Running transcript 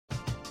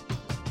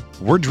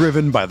We're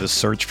driven by the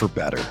search for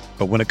better.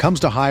 But when it comes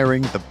to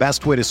hiring, the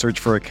best way to search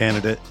for a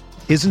candidate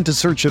isn't to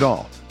search at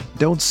all.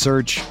 Don't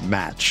search,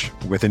 match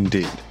with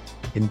Indeed.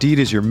 Indeed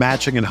is your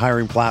matching and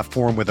hiring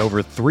platform with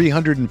over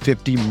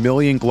 350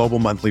 million global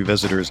monthly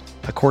visitors,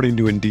 according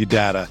to Indeed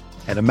data,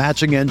 and a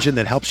matching engine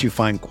that helps you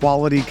find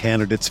quality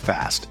candidates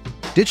fast.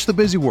 Ditch the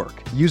busy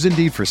work. Use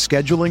Indeed for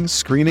scheduling,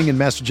 screening, and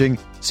messaging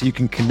so you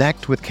can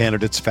connect with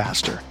candidates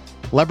faster.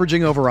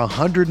 Leveraging over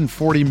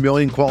 140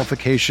 million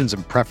qualifications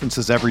and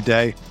preferences every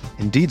day,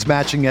 Indeed's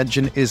matching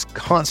engine is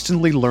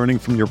constantly learning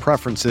from your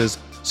preferences,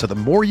 so the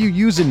more you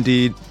use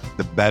Indeed,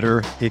 the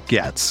better it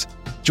gets.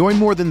 Join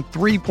more than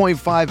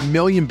 3.5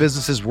 million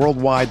businesses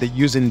worldwide that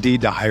use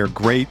Indeed to hire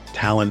great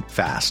talent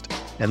fast.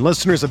 And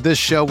listeners of this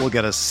show will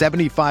get a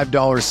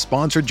 $75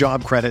 sponsored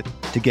job credit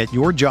to get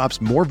your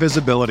jobs more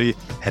visibility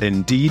at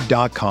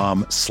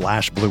Indeed.com/Blue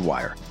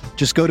Wire.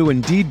 Just go to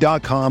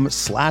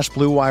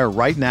Indeed.com/Blue Wire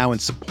right now and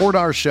support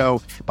our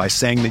show by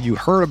saying that you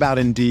heard about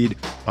Indeed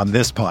on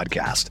this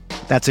podcast.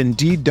 That's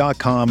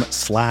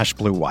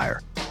Indeed.com/Blue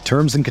Wire.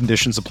 Terms and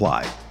conditions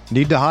apply.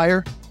 Need to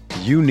hire?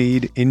 You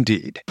need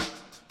Indeed.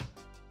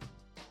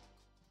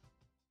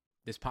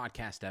 This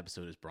podcast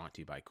episode is brought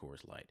to you by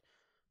Coors Light.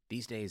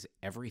 These days,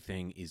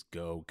 everything is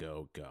go,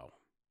 go, go.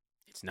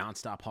 It's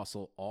nonstop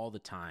hustle all the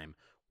time.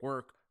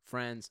 Work,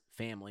 friends,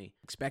 family,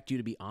 expect you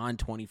to be on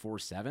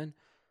 24/7.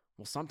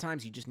 Well,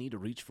 sometimes you just need to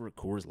reach for a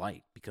Coors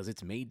Light because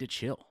it's made to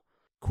chill.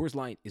 Coors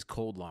Light is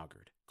cold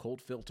lagered,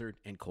 cold filtered,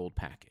 and cold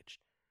packaged.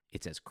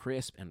 It's as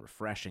crisp and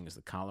refreshing as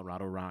the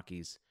Colorado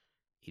Rockies.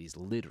 It is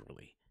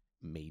literally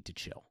made to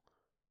chill.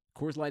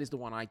 Coors Light is the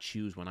one I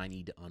choose when I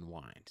need to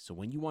unwind. So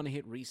when you want to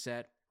hit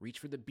reset, reach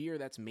for the beer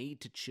that's made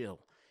to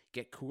chill.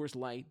 Get Coors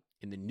Light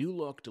in the new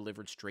look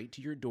delivered straight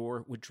to your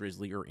door with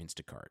Drizzly or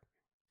Instacart.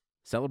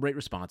 Celebrate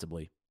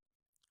responsibly.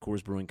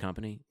 Coors Brewing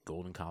Company,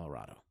 Golden,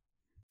 Colorado.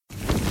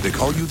 They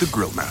call you the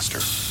Grill Master.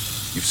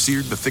 You've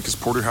seared the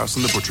thickest porterhouse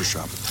in the butcher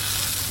shop.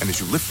 And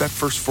as you lift that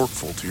first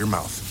forkful to your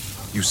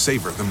mouth, you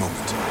savor the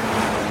moment.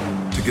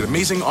 To get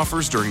amazing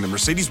offers during the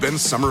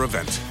Mercedes-Benz summer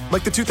event,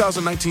 like the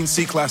 2019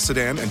 C-Class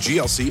sedan and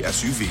GLC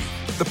SUV,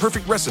 the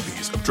perfect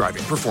recipes of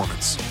driving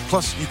performance.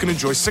 Plus, you can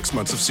enjoy 6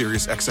 months of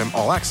Sirius XM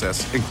All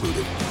Access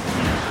included.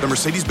 The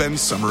Mercedes-Benz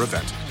summer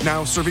event,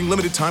 now serving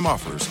limited time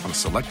offers on a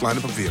select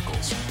lineup of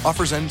vehicles.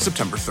 Offers end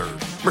September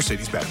 3rd.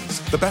 Mercedes-Benz,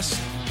 the best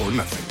or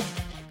nothing.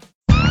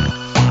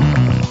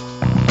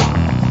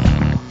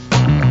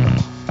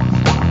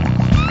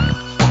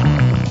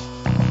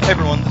 Hey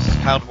everyone, this is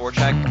Kyle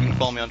Dvorak. You can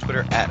follow me on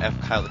Twitter at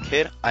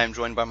FKyleTheKid. I am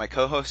joined by my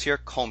co-host here,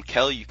 Colm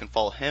Kelly. You can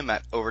follow him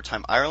at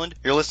Overtime Ireland.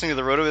 You're listening to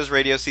the RotoViz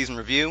Radio Season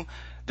Review.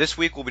 This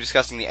week we'll be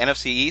discussing the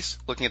NFC East,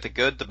 looking at the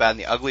good, the bad, and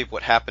the ugly of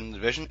what happened in the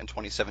division in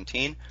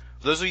 2017.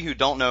 For those of you who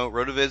don't know,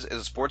 RotoViz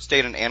is a sports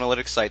data and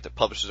analytics site that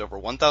publishes over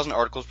 1,000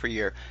 articles per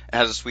year and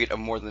has a suite of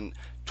more than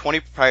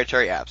 20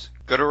 proprietary apps.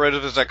 Go to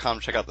rotoviz.com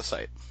to check out the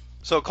site.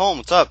 So, Colm,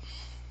 what's up?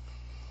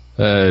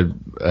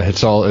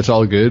 It's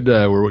all good.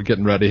 We're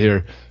getting ready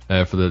here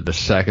for the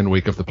second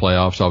week of the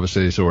playoffs,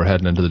 obviously, so we're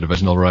heading into the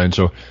divisional round.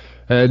 So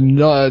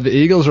no, the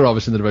Eagles are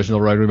obviously in the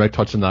divisional round. We might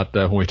touch on that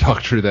when we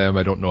talk through them.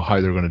 I don't know how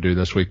they're going to do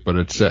this week, but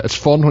it's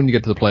fun when you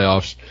get to the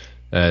playoffs.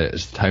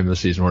 It's the time of the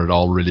season where it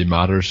all really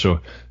matters. So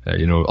a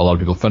lot of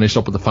people finish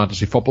up with the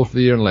fantasy football for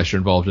the year unless you're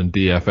involved in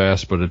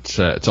DFS, but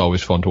it's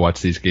always fun to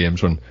watch these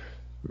games when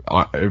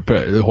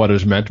what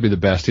is meant to be the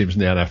best teams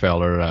in the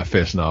NFL are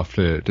facing off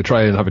to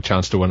try and have a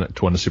chance to win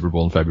the Super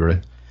Bowl in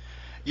February.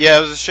 Yeah,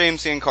 it was a shame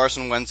seeing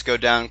Carson Wentz go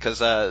down because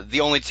the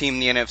only team in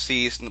the NFC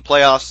East in the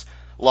playoffs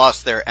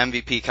lost their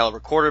MVP caliber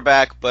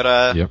quarterback.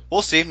 But Yep.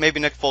 We'll see. Maybe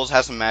Nick Foles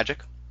has some magic.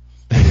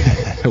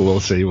 We'll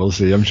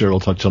see. I'm sure we'll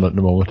touch on it in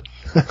a moment.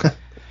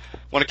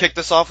 Want to kick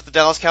this off with the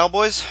Dallas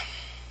Cowboys?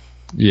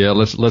 Yeah,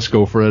 let's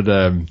go for it.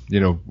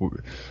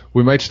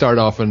 We might start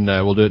off and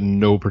we'll do it in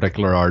no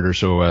particular order.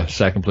 So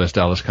second place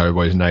Dallas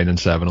Cowboys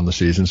 9-7 on the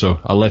season. So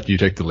I'll let you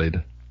take the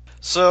lead.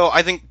 So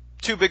I think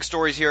two big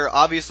stories here.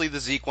 Obviously the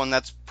Zeke one,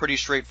 that's pretty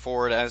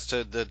straightforward as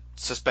to the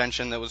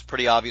suspension. That was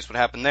pretty obvious what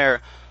happened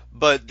there.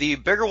 But the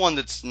bigger one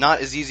that's not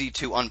as easy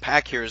to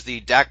unpack here is the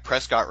Dak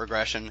Prescott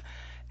regression.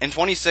 In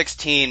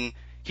 2016,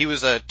 he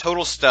was a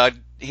total stud.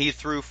 He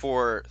threw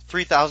for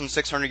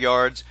 3,600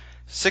 yards,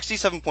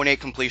 67.8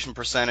 completion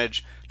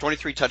percentage,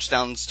 23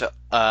 touchdowns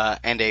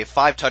and a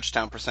 5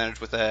 touchdown percentage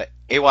with a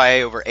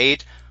AYA over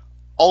 8.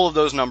 All of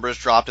those numbers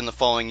dropped in the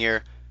following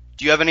year.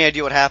 Do you have any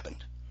idea what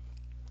happened?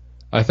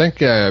 I think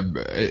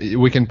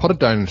we can put it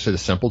down to the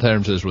simple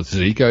terms is with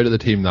Zeke out of the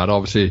team, that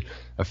obviously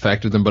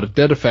affected them, but it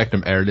did affect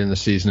them early in the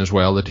season as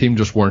well. The team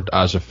just weren't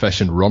as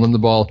efficient running the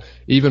ball.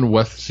 Even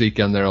with Zeke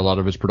in there, a lot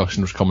of his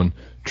production was coming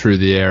through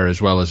the air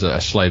as well as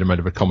a slight amount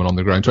of it coming on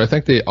the ground. So I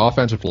think the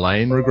offensive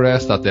line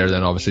regressed. That there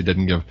then obviously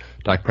didn't give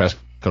Dak Prescott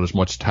as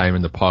much time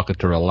in the pocket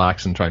to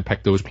relax and try and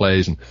pick those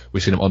plays, and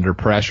we've seen him under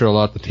pressure a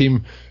lot. The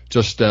team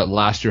just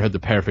last year had the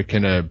perfect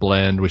kind of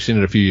blend. We've seen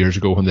it a few years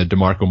ago when they had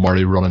DeMarco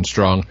Murray running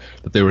strong,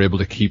 that they were able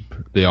to keep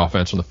the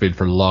offense on the field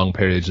for long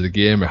periods of the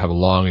game, have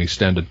long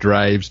extended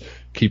drives,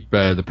 keep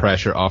the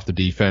pressure off the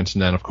defense,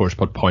 and then of course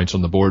put points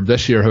on the board.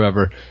 This year,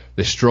 however,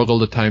 they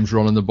struggled at times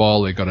running the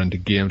ball. They got into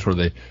games where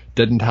they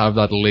didn't have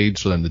that lead,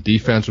 so then the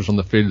defense was on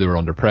the field. They were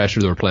under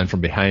pressure. They were playing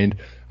from behind,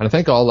 and I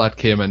think all that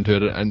came into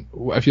it. And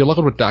if you look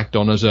at what Dak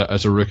done as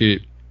a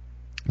rookie,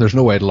 there's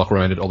no way to look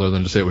around it other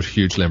than to say it was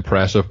hugely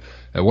impressive.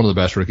 One of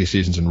the best rookie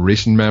seasons in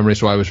recent memory,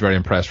 so I was very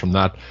impressed from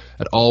that.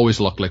 It always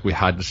looked like we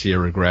had to see a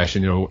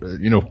regression.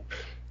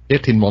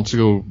 18 months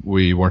ago,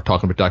 we weren't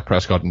talking about Dak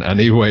Prescott in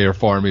any way or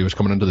form. He was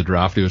coming into the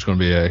draft. He was going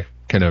to be a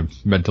kind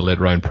of mid to late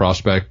round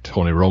prospect.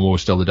 Tony Romo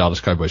was still the Dallas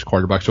Cowboys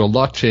quarterback. So a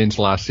lot changed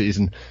last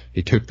season.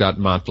 He took that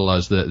mantle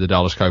as the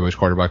Dallas Cowboys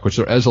quarterback, which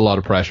there is a lot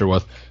of pressure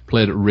with.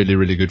 Played really,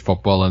 really good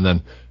football, and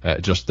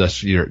then just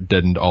this year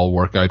didn't all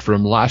work out for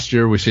him. Last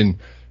year, we've seen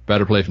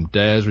better play from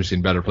Dez, we've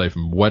seen better play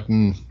from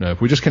Witten.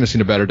 We just kind of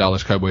seen a better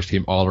Dallas Cowboys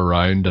team all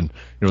around, and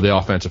the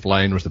offensive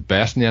line was the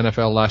best in the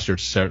NFL last year. It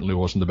certainly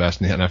wasn't the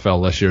best in the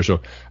NFL this year. So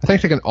I think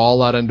taking all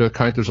that into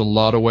account, there's a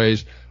lot of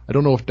ways. I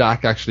don't know if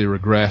Dak actually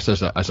regressed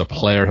as a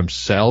player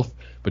himself,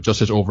 but just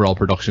his overall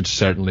production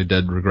certainly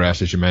did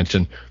regress, as you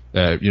mentioned.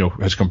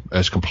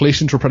 His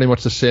completions were pretty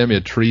much the same. He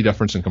had 3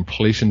 difference in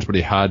completions, but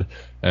he had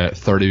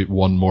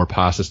 31 more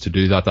passes to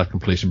do that. That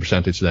completion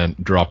percentage then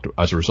dropped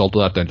as a result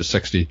of that down to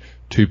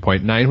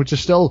 62.9, which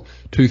is still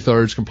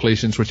 2/3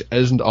 completions, which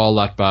isn't all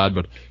that bad.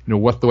 But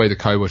with the way the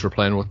Cowboys were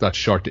playing with that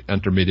short to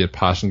intermediate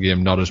passing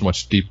game, not as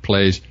much deep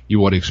plays,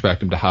 you would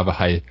expect him to have a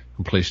high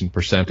completion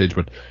percentage.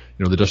 But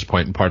the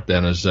disappointing part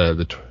then is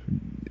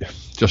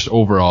just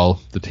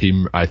overall the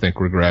team, I think,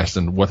 regressed,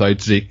 and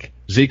without Zeke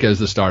is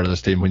the start of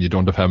this team. When you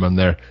don't have him in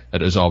there,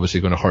 it is obviously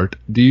going to hurt.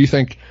 Do you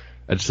think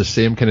it's the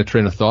same kind of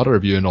train of thought, or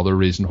have you another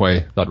reason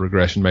why that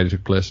regression might have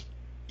took place?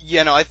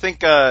 Yeah, no, I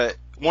think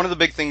one of the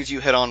big things you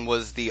hit on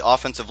was the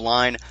offensive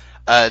line.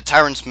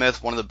 Tyron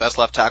Smith, one of the best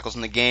left tackles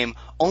in the game,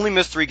 only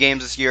missed 3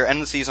 games this year,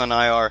 ended the season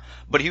on IR,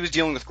 but he was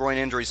dealing with groin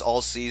injuries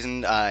all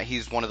season.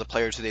 He's one of the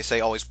players who they say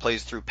always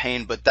plays through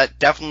pain, but that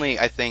definitely,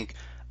 I think,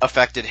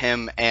 affected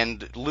him,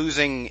 and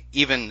losing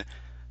even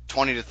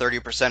 20 to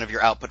 30% of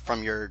your output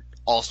from your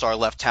all-star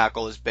left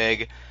tackle is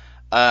big.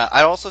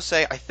 I'd also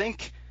say I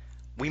think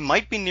we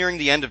might be nearing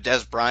the end of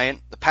Dez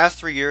Bryant. The past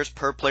 3 years,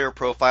 per player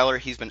profiler,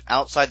 he's been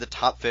outside the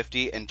top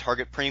 50 in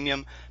target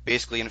premium,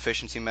 basically an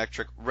efficiency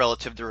metric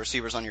relative to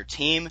receivers on your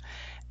team.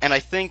 And I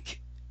think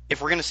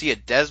if we're going to see a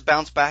Dez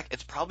bounce back,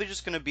 it's probably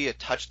just going to be a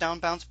touchdown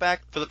bounce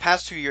back. For the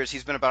past 2 years,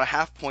 he's been about a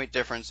half-point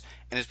difference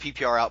in his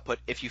PPR output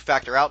if you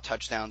factor out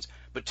touchdowns.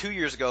 But 2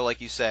 years ago, like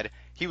you said,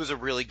 he was a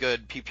really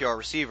good PPR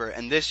receiver,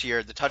 and this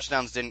year the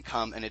touchdowns didn't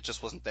come and it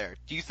just wasn't there.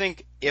 Do you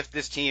think if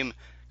this team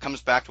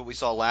comes back to what we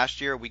saw last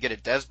year, we get a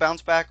Dez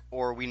bounce back,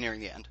 or are we nearing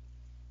the end?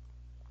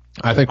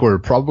 I think we're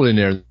probably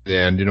near the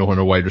end, when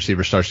a wide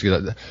receiver starts to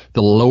get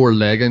the lower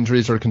leg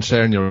injuries are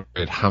concerned. You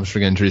had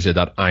hamstring injuries, you had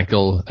that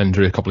ankle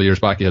injury a couple of years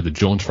back, you had the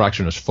Jones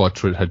fracture in his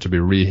foot, which had to be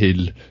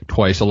re-healed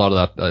twice. A lot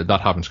of that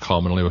happens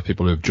commonly with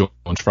people who have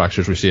Jones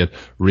fractures. We see it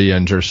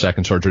re-injure,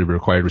 second surgery be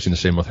required. We've seen the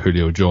same with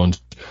Julio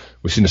Jones.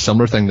 We've seen a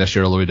similar thing this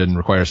year, although he didn't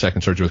require a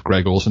second surgery with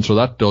Greg Olsen. So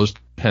that does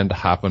tend to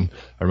happen.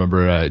 I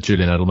remember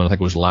Julian Edelman, I think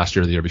it was last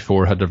year or the year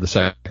before, had to have the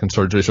second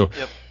surgery. So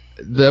yep.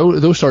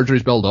 Those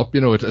surgeries build up.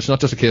 It's not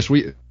just a case.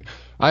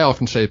 I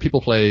often say people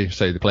they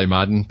play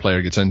Madden,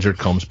 player gets injured,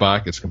 comes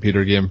back, it's a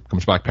computer game,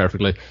 comes back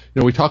perfectly.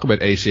 We talk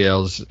about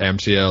ACLs,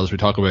 MCLs, we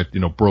talk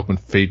about, broken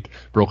feet,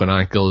 broken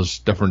ankles,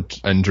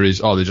 different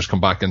injuries. Oh, they just come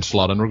back in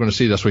slot. And we're going to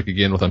see this week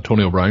again with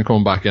Antonio Brown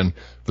coming back in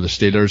for the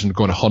Steelers and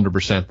going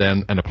 100%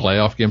 then in a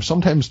playoff game.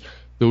 Sometimes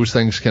those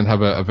things can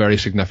have a very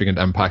significant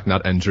impact, and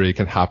that injury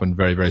can happen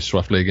very, very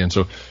swiftly again.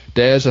 So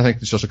Dez, I think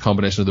it's just a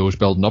combination of those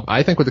building up.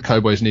 I think what the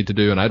Cowboys need to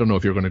do, and I don't know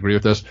if you're going to agree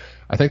with this,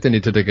 I think they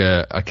need to take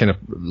a kind of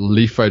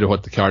leaf out of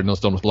what the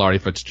Cardinals done with Larry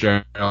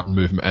Fitzgerald and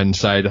move him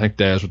inside. I think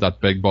Dez with that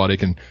big body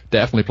can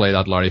definitely play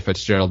that Larry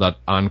Fitzgerald, that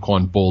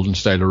Anquan Bolden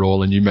style of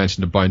role. And you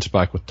mentioned the bounce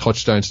back with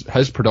touchdowns.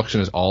 His production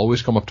has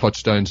always come up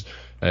touchdowns.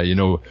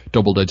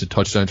 Double-digit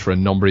touchdowns for a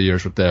number of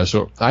years with Dez.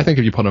 So I think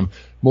if you put him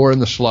more in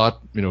the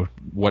slot,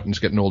 Witten's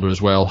getting older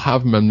as well,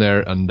 have him in there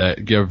and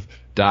give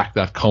Dak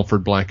that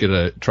comfort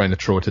blanket trying to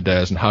throw it to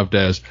Dez, and have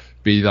Dez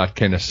be that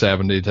kind of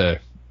 70 to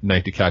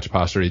 90 catch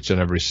passer each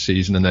and every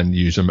season, and then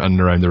use him in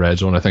and around the red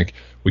zone. I think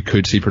we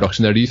could see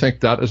production there. Do you think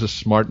that is a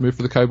smart move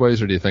for the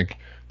Cowboys, or do you think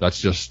that's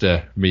just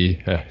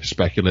me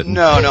speculating?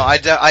 No, I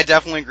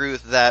definitely agree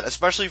with that,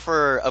 especially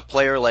for a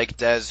player like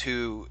Dez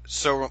who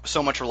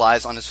so much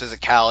relies on his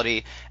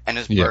physicality and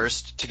his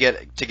burst to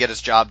get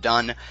his job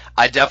done.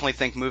 I definitely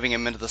think moving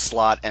him into the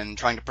slot and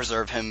trying to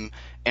preserve him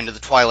into the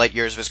twilight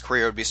years of his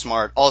career would be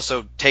smart.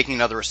 Also, taking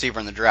another receiver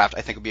in the draft,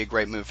 I think would be a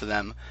great move for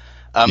them.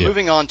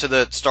 Moving on to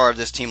the star of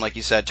this team, like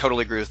you said,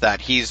 totally agree with that.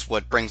 He's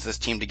what brings this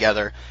team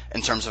together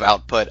in terms of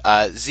output.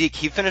 Zeke,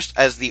 he finished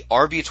as the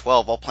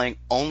RB12 while playing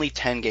only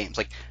 10 games.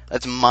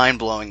 That's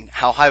mind-blowing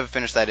how high of a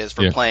finish that is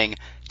for playing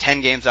 10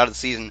 games out of the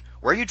season.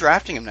 Where are you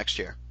drafting him next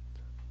year?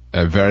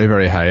 Very,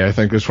 very high, I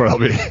think, is where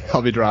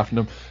I'll be drafting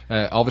him.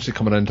 Obviously,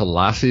 coming into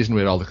last season,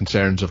 we had all the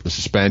concerns of the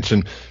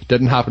suspension.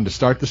 Didn't happen to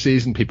start the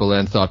season. People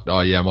then thought,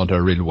 oh yeah, I'm onto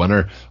a real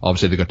winner.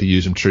 Obviously, they got to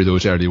use him through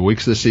those early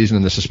weeks of the season,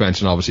 and the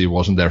suspension obviously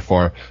wasn't there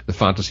for the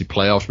fantasy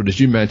playoffs. But as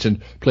you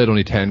mentioned, played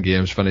only 10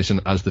 games,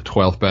 finishing as the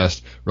 12th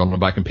best running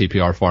back in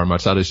PPR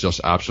formats. That is just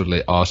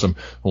absolutely awesome.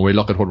 When we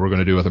look at what we're going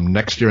to do with him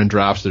next year in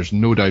drafts, there's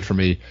no doubt for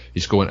me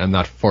he's going in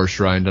that first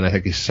round, and I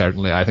think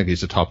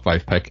he's a top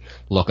 5 pick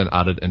looking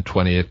at it in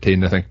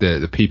 2018. I think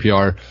the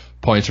PPR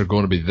points are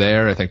going to be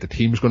there. I think the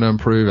team's going to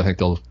improve. I think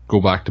they'll go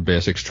back to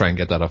basics, try and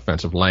get that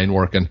offensive line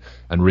working,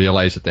 and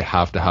realize that they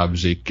have to have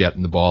Zeke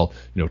getting the ball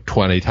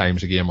 20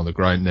 times a game on the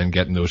ground and then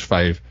getting those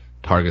 5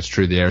 targets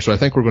through the air. So I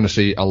think we're going to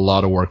see a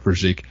lot of work for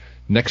Zeke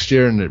next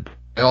year, and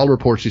by all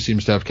reports he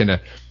seems to have kind of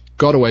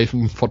got away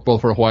from football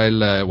for a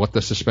while with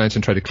the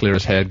suspension, try to clear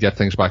his head, get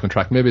things back on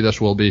track. Maybe this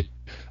will be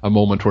a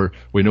moment where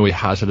we know he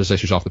has had his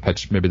issues off the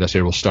pitch. Maybe this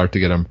year will start to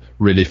get him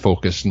really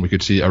focused, and we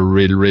could see a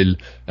real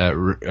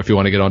if you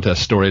want to get onto a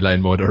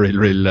storyline mode, a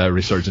real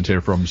resurgence here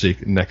from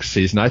Zeke next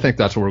season. I think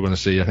that's what we're going to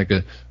see. I think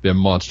it'll be a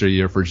monster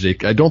year for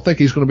Zeke. I don't think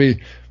he's going to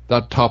be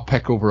that top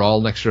pick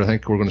overall next year. I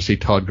think we're going to see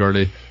Todd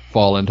Gurley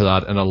fall into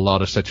that in a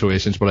lot of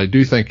situations, but I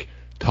do think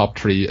top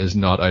 3 is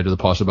not out of the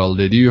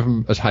possibility. Do you have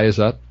him as high as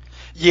that?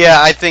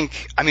 Yeah,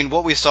 I mean,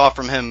 what we saw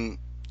from him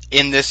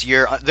in this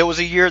year, there was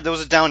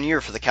a down year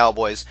for the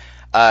Cowboys,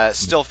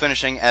 still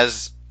finishing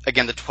as,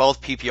 again, the 12th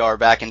PPR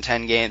back in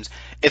 10 games.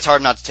 It's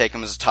hard not to take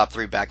him as a top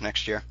 3 back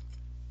next year.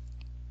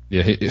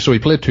 Yeah, so he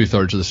played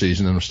 2/3 of the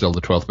season and was still the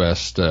 12th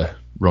best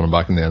running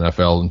back in the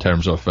NFL in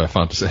terms of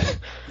fantasy.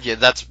 Yeah,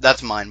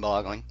 that's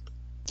mind-boggling.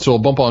 So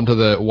we'll bump on to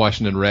the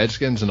Washington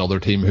Redskins, another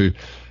team who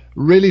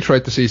really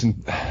throughout the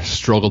season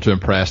struggled to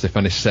impress. They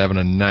finished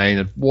 7-9.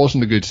 It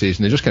wasn't a good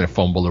season. They just kind of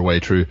fumbled their way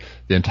through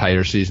the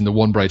entire season. The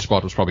one bright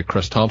spot was probably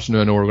Chris Thompson,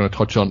 who I know we're going to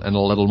touch on in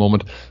a little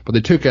moment. But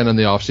they took in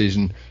the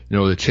offseason,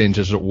 the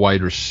changes at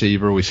wide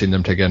receiver. We've seen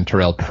them take in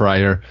Terrell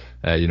Pryor.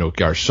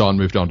 Garcon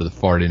moved on to the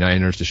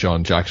 49ers.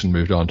 Deshaun Jackson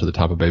moved on to the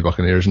Tampa Bay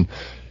Buccaneers. And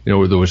there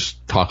was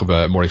talk of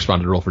a more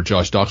expanded role for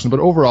Josh Doctson,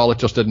 but overall it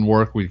just didn't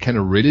work. We kind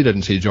of really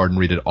didn't see Jordan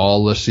Reed at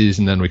all this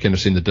season. Then we kind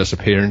of seen the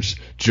disappearance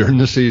during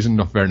the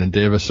season of Vernon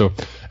Davis. So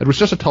it was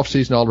just a tough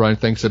season all around.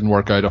 Things didn't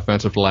work out.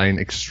 Offensive line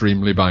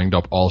extremely banged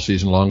up all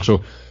season long.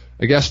 So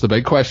I guess the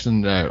big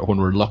question when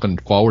we're looking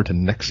forward to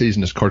next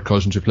season is Kirk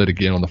Cousins, who played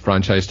again on the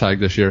franchise tag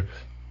this year.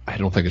 I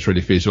don't think it's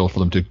really feasible for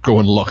them to go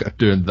and look at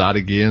doing that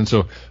again.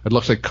 So it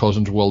looks like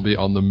Cousins will be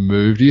on the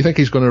move. Do you think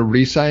he's going to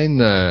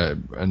re-sign?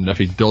 And if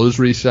he does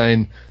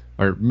re-sign,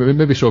 or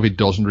maybe so if he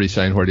doesn't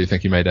re-sign, where do you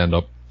think he might end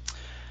up?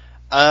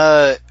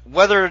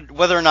 Whether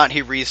or not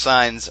he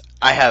re-signs,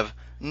 I have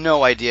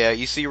no idea.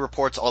 You see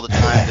reports all the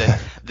time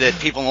that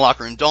people in the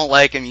locker room don't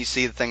like him. You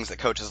see the things that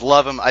coaches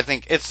love him. I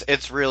think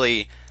it's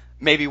really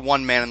maybe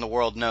one man in the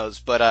world knows.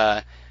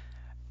 But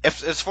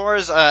as far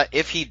as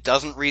if he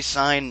doesn't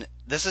re-sign,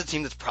 this is a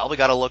team that's probably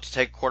got to look to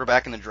take a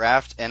quarterback in the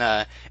draft, and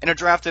in a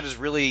draft that is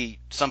really,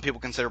 some people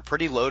consider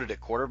pretty loaded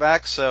at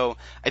quarterback. So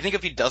I think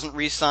if he doesn't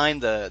re-sign,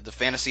 the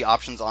fantasy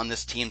options on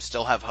this team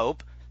still have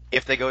hope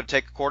if they go to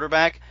take a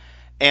quarterback.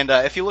 And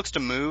if he looks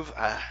to move,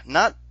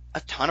 not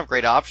a ton of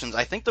great options.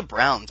 I think the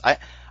Browns.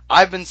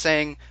 I've been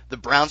saying the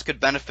Browns could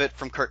benefit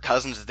from Kirk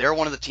Cousins. They're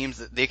one of the teams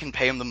that they can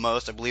pay him the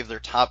most. I believe they're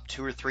top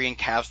 2 or 3 in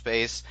cap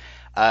space.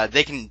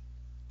 They can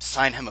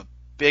sign him a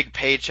big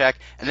paycheck,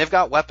 and they've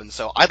got weapons,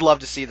 so I'd love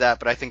to see that,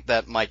 but I think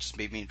that might just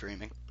be me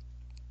dreaming.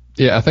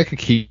 Yeah, I think a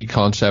key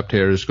concept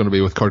here is going to be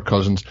with Kirk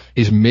Cousins.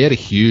 He's made a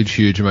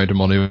huge amount of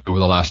money over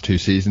the last 2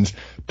 seasons.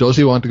 Does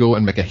he want to go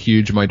and make a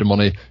huge amount of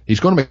money? He's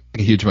going to make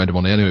a huge amount of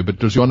money anyway, but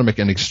does he want to make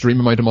an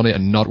extreme amount of money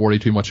and not worry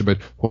too much about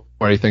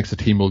where he thinks the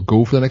team will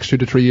go for the next 2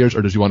 to 3 years,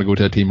 or does he want to go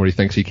to a team where he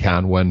thinks he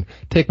can win,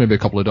 take maybe a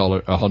couple of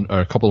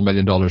 $1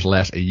 million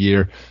less a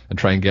year and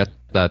try and get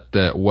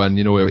that win?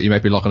 He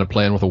might be looking at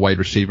playing with a wide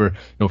receiver.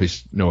 If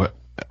he's,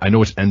 I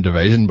know it's in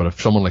division, but if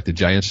someone like the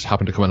Giants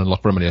happen to come in and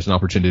look for him and he has an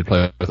opportunity to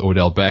play with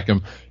Odell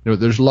Beckham,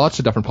 there's lots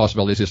of different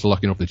possibilities. Just to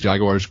look, if the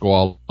Jaguars go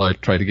all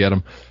out, try to get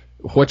him,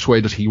 which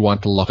way does he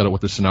want to look at it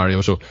with the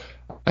scenario? So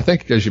I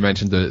think, as you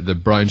mentioned, the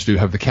Browns do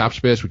have the cap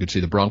space. We could see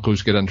the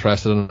Broncos get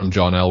interested in him.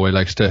 John Elway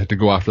likes to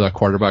go after that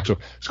quarterback. So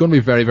it's going to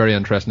be very, very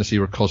interesting to see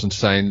where Cousins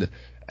signed.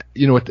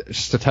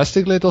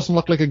 Statistically it doesn't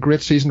look like a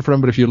great season for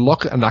him, but if you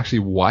look and actually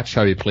watch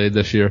how he played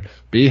this year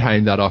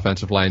behind that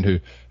offensive line, who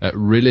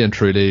really and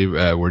truly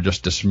were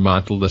just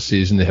dismantled this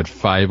season. They had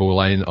 5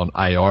 O-line on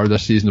IR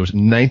this season. There was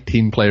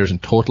 19 players in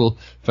total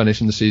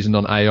finishing the season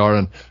on IR,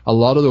 and a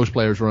lot of those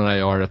players were on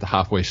IR at the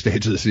halfway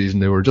stage of the season.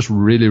 They were just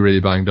really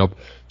banged up.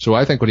 So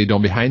I think what he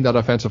done behind that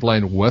offensive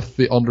line with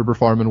the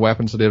underperforming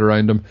weapons that he had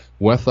around him,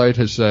 without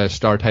his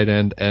star tight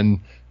end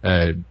in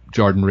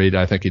Jordan Reed,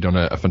 I think he done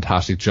a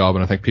fantastic job,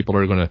 and I think people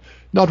are going to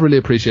not really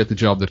appreciate the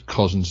job that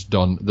Cousins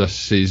done this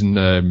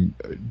season.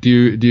 Do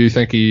you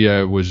think he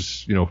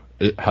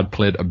had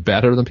played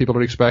better than people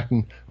are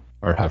expecting,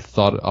 or have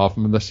thought of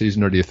him this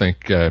season, or do you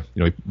think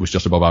he was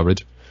just above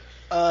average?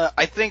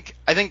 I think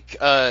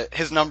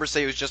his numbers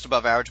say he was just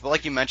above average, but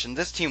like you mentioned,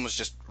 this team was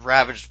just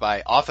ravaged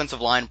by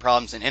offensive line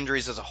problems and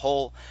injuries as a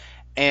whole.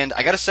 And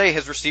I gotta say,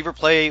 his receiver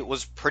play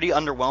was pretty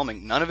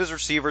underwhelming. None of his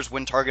receivers,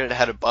 when targeted,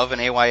 had above an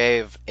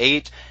AYA of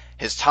 8.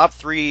 His top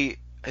three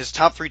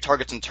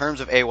targets in terms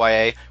of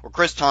AYA were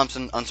Chris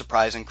Thompson.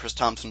 Unsurprising, Chris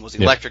Thompson was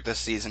electric this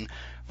season.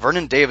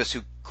 Vernon Davis,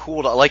 who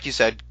like you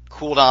said,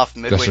 cooled off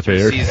midway through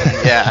the season.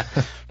 Yeah,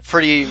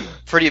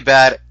 pretty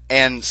bad.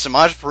 And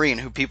Samaj Perine,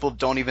 who people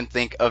don't even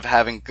think of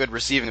having good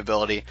receiving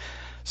ability.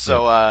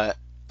 So I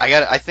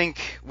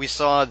think we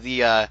saw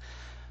the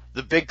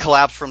big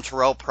collapse from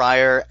Terrell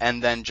Pryor,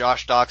 and then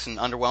Josh Doctson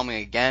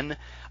underwhelming again.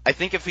 I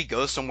think if we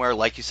go somewhere,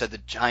 like you said, the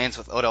Giants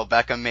with Odell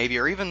Beckham maybe,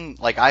 or even,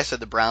 like I said,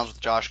 the Browns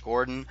with Josh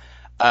Gordon,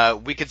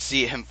 we could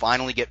see him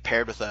finally get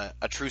paired with a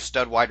true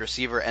stud wide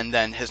receiver, and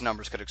then his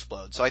numbers could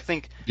explode. So I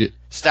think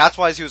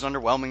stats-wise he was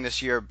underwhelming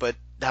this year, but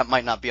that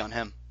might not be on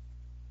him.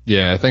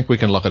 Yeah, I think we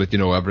can look at it,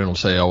 everyone will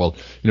say, oh, well,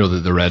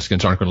 the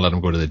Redskins aren't going to let him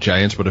go to the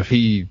Giants, but if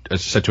it's a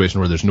situation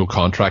where there's no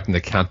contract and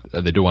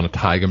they don't want to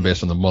tag him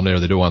based on the money,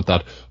 or they don't want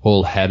that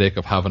whole headache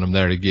of having him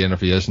there again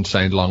if he isn't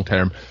signed long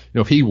term,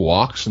 if he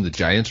walks and the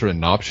Giants are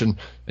an option,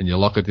 and you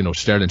look at,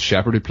 Sterling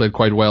Shepard, who played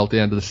quite well at the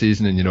end of the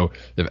season, and,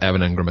 they have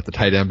Evan Ingram at the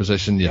tight end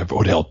position, you have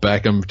Odell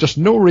Beckham, just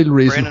no real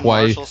reason Brandon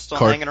why. Marshall's still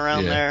hanging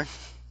around there.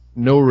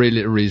 No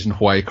real reason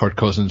why Kirk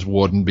Cousins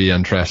wouldn't be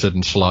interested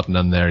in slotting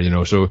in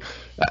there, so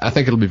I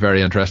think it'll be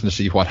very interesting to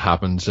see what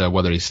happens,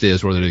 whether he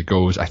stays, whether he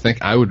goes. I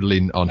think I would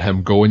lean on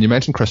him going. You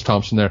mentioned Chris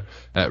Thompson there,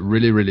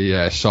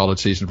 really solid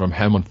season from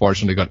him.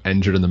 Unfortunately got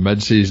injured in the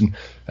mid-season.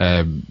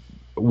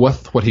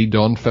 With what he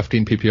done,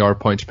 15 PPR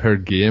points per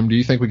game, do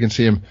you think we can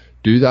see him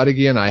do that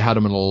again? I had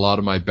him in a lot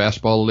of my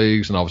best ball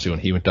leagues, and obviously when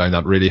he went down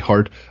that really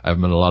hurt. I have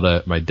him in a lot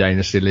of my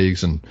dynasty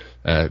leagues, and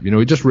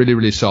he just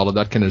really solid,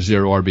 that kind of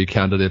zero RB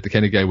candidate, the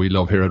kind of guy we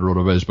love here at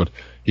RotoViz, but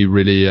he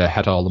really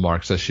hit all the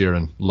marks this year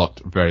and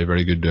looked very,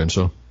 very good doing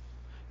so.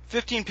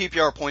 15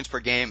 PPR points per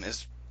game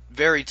is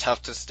very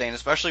tough to sustain,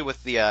 especially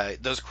with the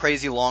those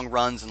crazy long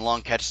runs and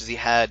long catches he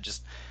had,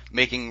 just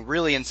making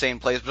really insane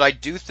plays. But I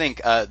do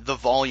think the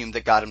volume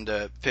that got him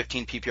to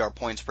 15 PPR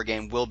points per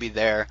game will be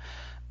there.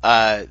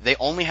 They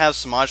only have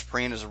Samaj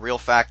Perine as a real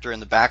factor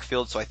in the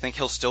backfield, so I think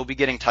he'll still be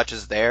getting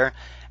touches there.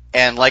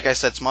 And like I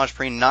said, Samaj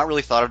Perine not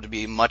really thought of to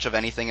be much of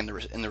anything in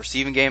the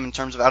receiving game in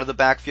terms of out of the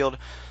backfield.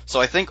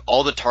 So I think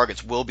all the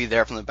targets will be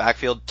there from the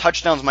backfield.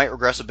 Touchdowns might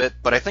regress a bit,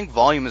 but I think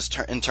volume is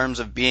in terms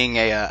of being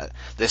the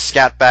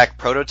scat back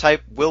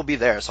prototype will be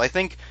there. So I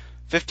think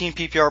 15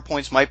 PPR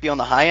points might be on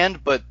the high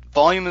end, but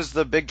volume is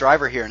the big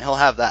driver here, and he'll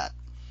have that.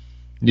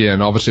 Yeah,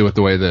 and obviously with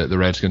the way the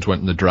Redskins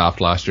went in the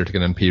draft last year to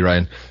get in P.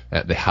 Ryan,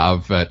 they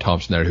have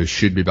Thompson there, who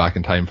should be back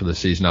in time for the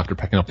season after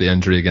picking up the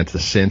injury against the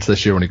Saints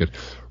this year when he got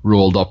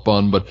rolled up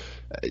on. But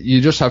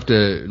you just have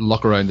to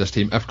look around this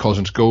team. If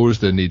Cousins goes,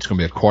 the need's going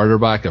to be a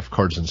quarterback. If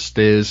Cousins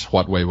stays,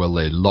 what way will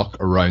they look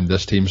around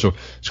this team? So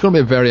it's going to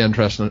be a very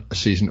interesting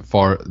season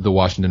for the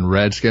Washington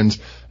Redskins.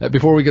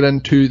 Before we get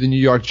into the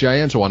New York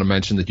Giants, I want to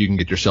mention that you can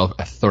get yourself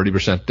a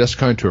 30%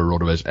 discount to a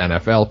RotoViz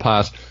NFL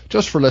Pass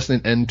just for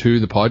listening into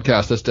the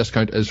podcast. This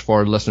discount is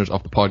for listeners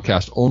of the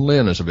podcast only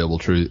and is available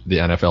through the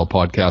NFL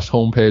Podcast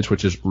homepage,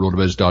 which is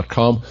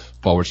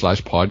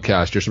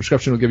rotoviz.com/podcast. Your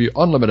subscription will give you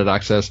unlimited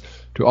access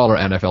to all our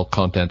NFL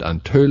content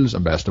and tools,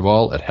 and best of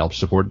all, it helps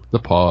support the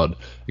pod.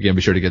 Again,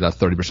 be sure to get that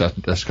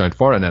 30% discount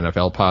for an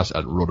NFL Pass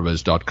at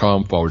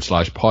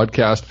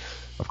rotoviz.com/podcast.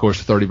 Of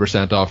course,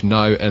 30% off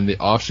now in the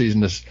off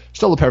season is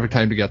still the perfect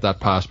time to get that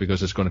pass,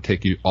 because it's going to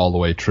take you all the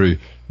way through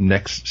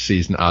next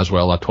season as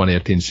well, that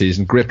 2018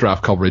 season. Great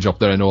draft coverage up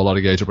there. I know a lot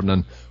of guys are putting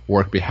in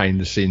work behind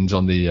the scenes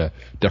on the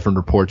different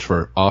reports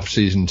for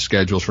off-season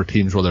schedules for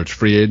teams, whether it's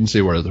free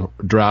agency, where the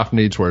draft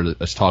needs, where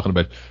it's talking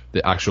about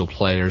the actual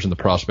players and the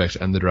prospects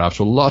in the draft.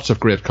 So lots of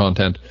great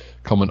content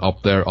coming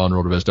up there on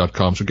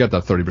rotoviz.com. So get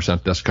that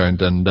 30%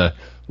 discount and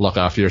look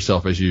after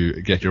yourself as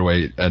you get your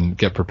way and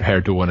get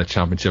prepared to win a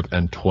championship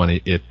in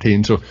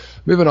 2018. So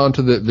moving on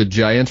to the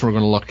Giants, we're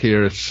going to look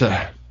here.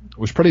 It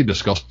was pretty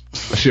disgusting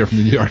this year from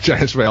the New York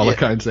Giants by all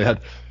accounts. They had,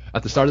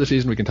 at the start of the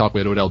season, we can talk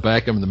about Odell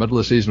Beckham. In the middle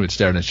of the season, we had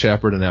Sterling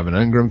Shepard and Evan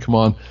Ingram come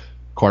on.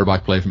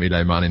 Quarterback play from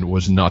Eli Manning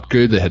was not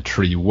good. They had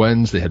 3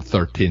 wins. They had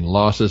 13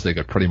 losses. They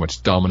got pretty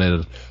much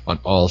dominated on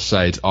all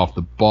sides off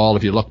the ball.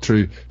 If you look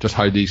through just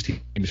how these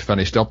teams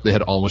finished up, they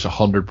had almost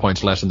 100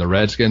 points less than the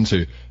Redskins,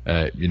 who,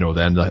 then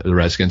the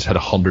Redskins had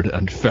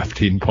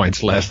 115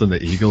 points less than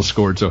the Eagles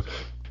scored. So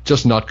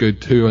just not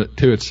good.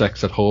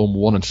 2-6 at home,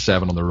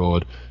 1-7 on the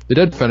road. They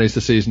did finish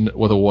the season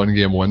with a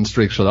 1-game win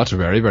streak, so that's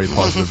very, very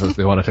positive if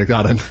they want to take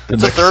that in.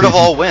 It's a third of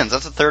all wins.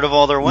 That's a third of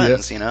all their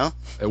wins, yeah.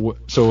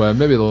 So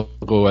maybe they'll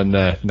go in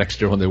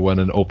next year when they win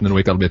in opening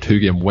week. That'll be a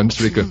 2-game win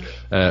streak.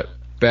 Ben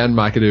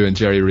McAdoo and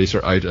Jerry Reese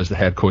are out as the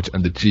head coach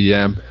and the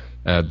GM.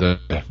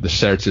 The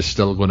search is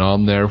still going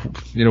on there.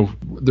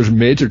 There's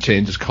major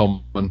changes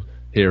coming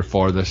here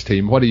for this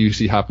team. What do you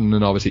see happening?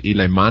 And obviously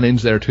Eli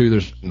Manning's there too.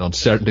 There's an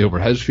uncertainty over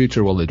his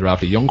future. Will they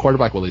draft a young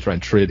quarterback? Will they try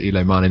and trade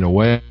Eli Manning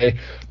away?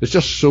 There's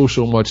just so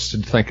much to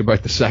think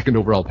about. The second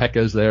overall pick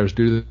is theirs.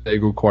 Do they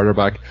go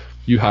quarterback?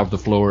 you have the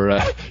floor.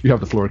 You have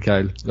the floor,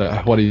 Kyle.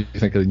 What do you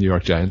think of the New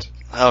York Giants?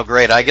 Oh,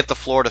 great! I get the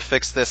floor to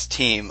fix this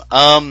team.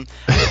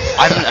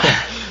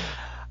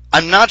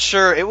 I'm not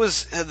sure. It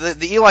was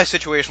the Eli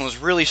situation was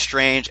really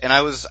strange, and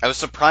I was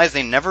surprised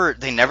they never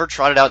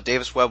trotted out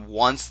Davis Webb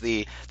once.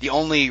 The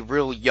only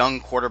real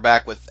young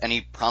quarterback with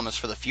any promise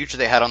for the future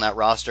they had on that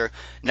roster.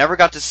 Never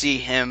got to see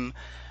him.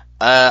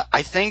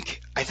 I think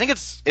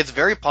it's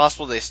very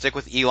possible they stick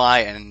with Eli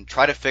and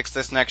try to fix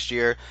this next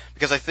year,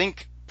 because I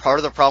think part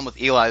of the problem with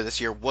Eli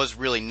this year was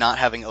really not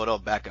having Odell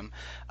Beckham.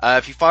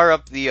 If you fire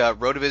up the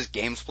RotoViz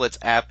Game Splits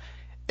app,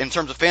 in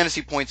terms of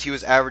fantasy points, he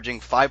was averaging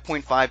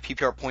 5.5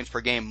 PPR points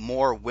per game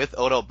more with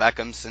Odell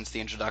Beckham since the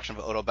introduction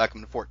of Odell Beckham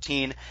in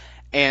 2014.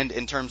 And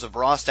in terms of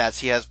raw stats,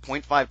 he has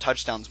 0.5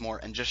 touchdowns more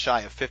and just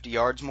shy of 50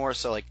 yards more.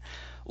 So, like,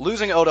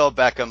 losing Odell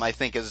Beckham, I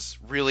think, is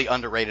really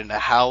underrated into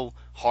how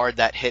hard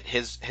that hit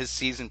his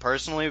season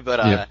personally.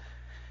 But Yep.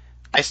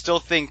 I still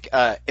think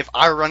if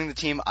I were running the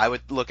team, I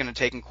would look into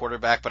taking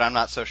quarterback, but I'm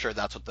not so sure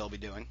that's what they'll be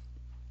doing.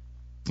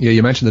 Yeah,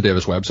 you mentioned the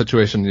Davis Webb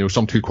situation.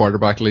 Some 2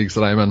 quarterback leagues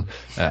that I'm in,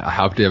 I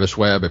have Davis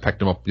Webb. I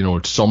picked him up,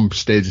 at some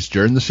stages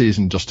during the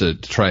season just to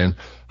try and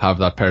have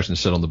that person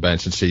sit on the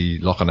bench and see,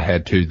 looking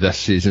ahead to this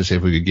season, see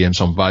if we could gain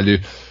some value.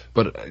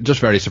 But just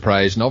very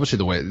surprised, and obviously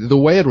the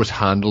way it was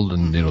handled,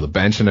 and the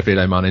benching of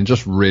Eli Manning,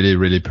 just really,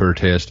 really poor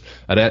taste.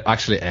 It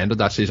actually ended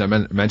that season.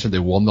 I mentioned they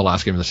won the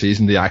last game of the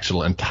season, the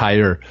actual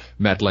entire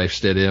MetLife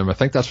Stadium. I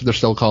think that's what they're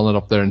still calling it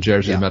up there in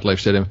Jersey, Yeah. MetLife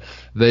Stadium.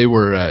 They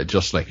were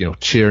just like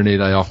cheering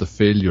Eli off the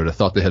field. You would have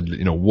thought they had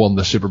won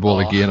the Super Bowl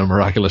again in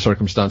miraculous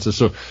circumstances.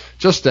 So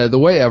just the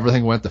way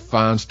everything went, the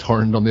fans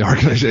turned on the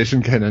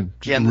organization, kind of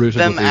rooted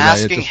Them with Eli.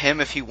 asking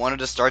him if he wanted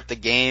to start the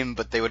game,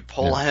 but they would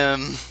pull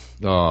him.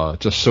 Oh,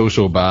 just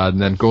so bad.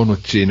 And then going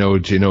with Gino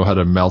had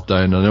a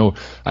meltdown.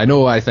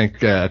 I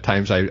think at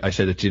times I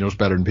say that Gino's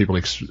better than people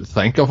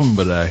think of him,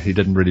 but he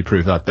didn't really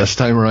prove that this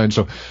time around.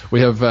 So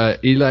we have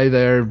Eli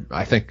there.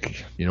 I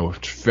think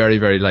it's very,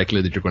 very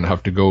likely that you're going to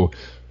have to go.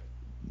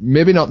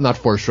 Maybe not in that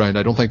first round.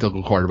 I don't think they'll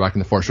go quarterback in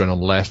the first round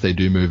unless they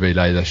do move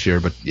Eli this year.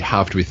 But you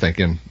have to be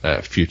thinking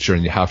future,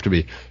 and you have to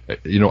be,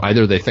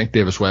 either they think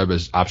Davis Webb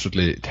is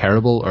absolutely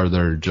terrible, or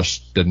they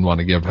just didn't want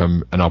to give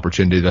him an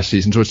opportunity this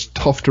season. So it's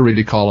tough to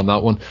really call on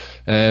that one.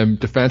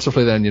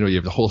 Defensively, then you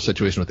have the whole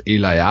situation with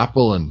Eli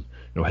Apple, and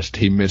his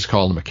teammates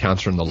calling him a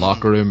cancer in the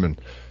locker room,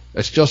 and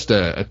it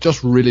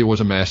just really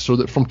was a mess. So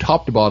that from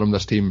top to bottom,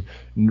 this team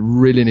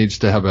really needs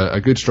to have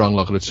a good, strong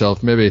look at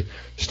itself. Maybe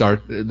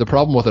start. The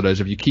problem with it is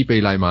if you keep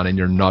Eli Manning,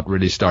 you're not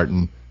really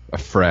starting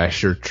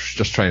afresh. You're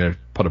just trying to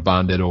put a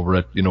band-aid over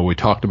it. We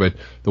talked about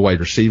the wide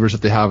receivers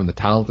that they have and the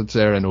talent that's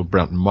there. I know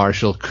Brenton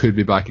Marshall could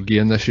be back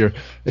again this year.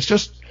 It's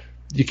just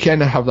you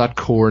kind of have that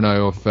core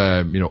now of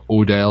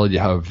Odell, you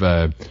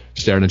have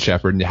Sterling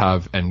Shepard, and you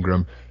have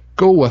Ingram.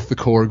 Go with the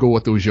core, go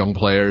with those young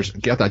players,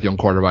 get that young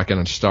quarterback in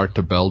and start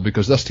to build,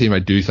 because this team I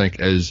do think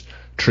is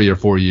 3 or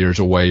 4 years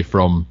away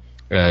from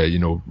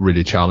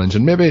really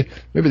challenging. Maybe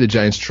the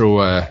Giants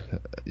throw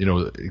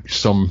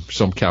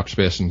some cap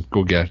space and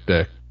go get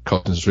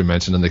Cousins, as we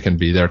mentioned, and they can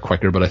be there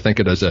quicker. But I think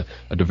it is a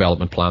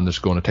development plan that's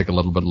going to take a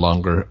little bit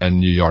longer in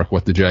New York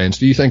with the Giants.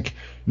 Do you think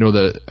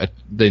that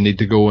they need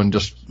to go and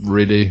just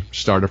really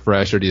start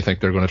afresh, or do you think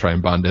they're going to try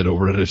and band-aid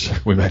over it,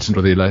 as we mentioned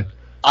with Eli?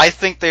 I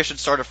think they should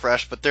start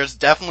afresh, but there's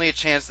definitely a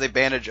chance they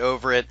bandage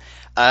over it,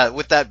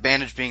 with that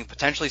bandage being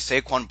potentially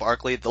Saquon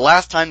Barkley. The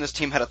last time this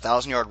team had a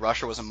 1,000-yard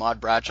rusher was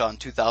Ahmad Bradshaw in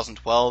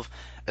 2012.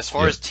 As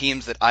far as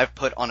teams that I've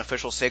put on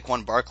official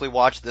Saquon Barkley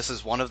watch, this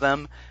is one of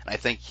them. And I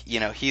think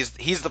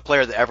he's the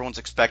player that everyone's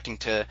expecting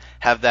to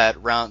have that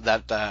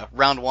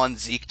round one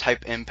Zeke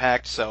type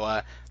impact.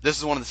 So this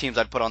is one of the teams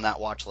I'd put on that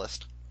watch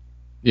list.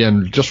 Yeah,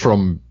 and just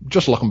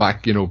looking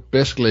back,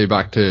 basically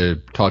back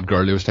to Todd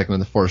Gurley was taken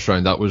in the first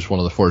round. That was one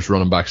of the first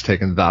running backs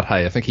taken that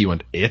high. I think he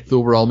went 8th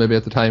overall maybe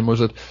at the time,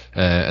 was it?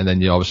 And then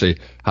you obviously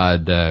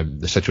had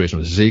the situation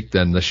with Zeke.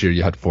 Then this year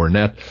you had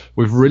Fournette.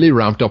 We've really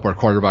ramped up our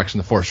quarterbacks in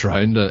the first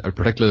round,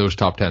 particularly those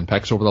top 10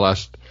 picks over the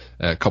last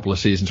couple of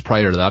seasons.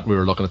 Prior to that, we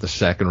were looking at the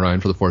second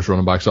round for the first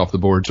running backs off the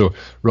board. So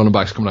running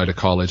backs coming out of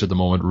college at the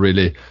moment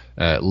really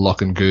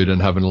looking good and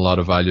having a lot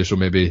of value. So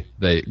maybe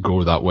they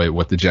go that way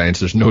with the Giants.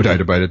 There's no doubt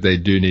about it. They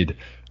do need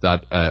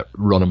that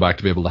running back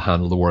to be able to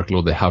handle the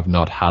workload. They have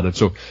not had it.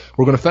 So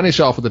we're going to finish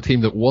off with the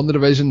team that won the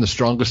division, the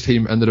strongest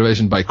team in the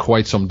division by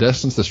quite some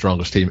distance, the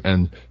strongest team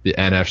in the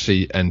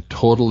NFC in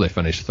total. They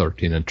finished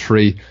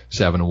 13-3,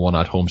 7-1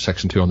 at home,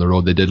 6-2 on the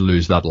road. They did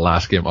lose that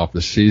last game of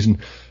the season.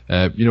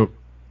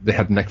 They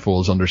had Nick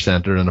Foles under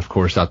center, and of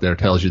course that there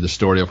tells you the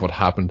story of what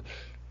happened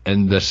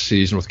in this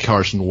season with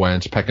Carson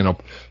Wentz picking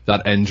up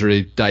that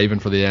injury, diving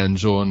for the end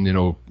zone.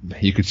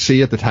 You could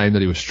see at the time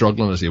that he was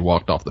struggling as he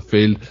walked off the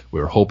field. We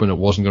were hoping it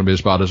wasn't going to be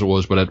as bad as it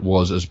was, but it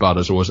was as bad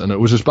as it was, and it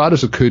was as bad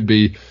as it could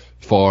be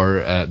for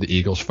the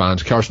Eagles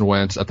fans. Carson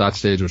Wentz at that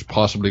stage was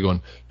possibly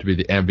going to be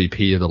the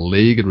MVP of the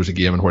league. It was a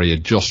game in where he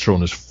had just thrown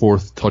his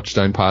 4th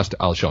touchdown pass to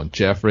Alshon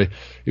Jeffrey.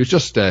 He was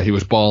just he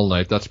was balling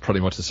out. That's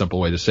pretty much the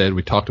simple way to say it.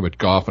 We talked about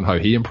Goff and how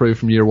he improved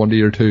from year 1 to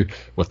year 2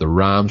 with the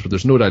Rams, but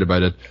there's no doubt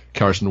about it.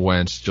 Carson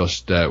Wentz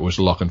just was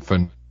looking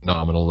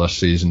phenomenal this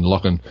season,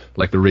 looking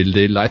like the real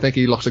deal. I think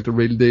he looks like the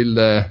real deal.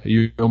 Are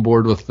you on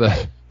board with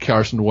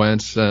Carson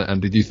Wentz?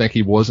 And did you think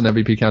he was an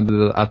MVP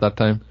candidate at that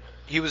time?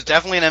 He was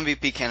definitely an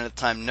MVP candidate at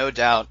the time, no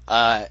doubt.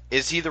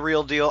 Is he the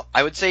real deal?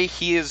 I would say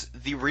he is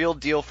the real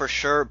deal for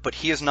sure, but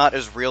he is not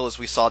as real as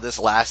we saw this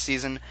last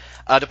season.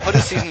 To put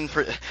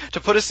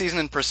a season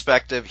in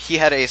perspective, he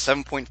had a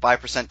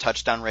 7.5%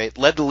 touchdown rate,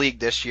 led the league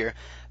this year.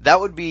 That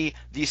would be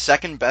the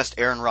second best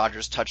Aaron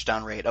Rodgers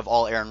touchdown rate of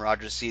all Aaron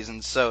Rodgers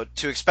seasons. So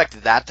to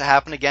expect that to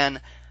happen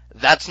again,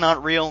 that's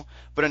not real.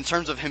 But in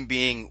terms of him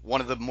being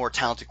one of the more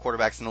talented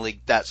quarterbacks in the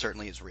league, that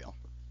certainly is real.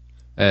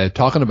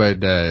 Talking about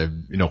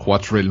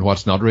what's real and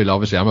what's not real,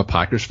 obviously I'm a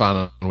Packers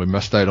fan and we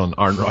missed out on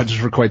Aaron Rodgers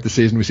for quite the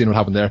season. We've seen what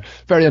happened there.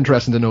 Very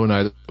interesting to know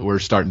now that we're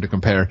starting to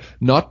compare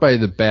not by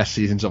the best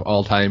seasons of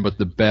all time, but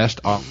the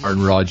best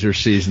Aaron Rodgers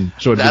season.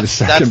 So that's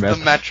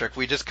the metric.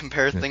 We just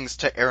compare things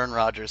to Aaron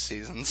Rodgers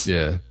seasons.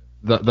 Yeah.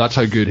 That's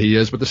how good he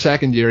is. But the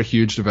second year,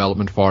 huge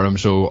development for him.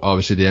 So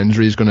obviously the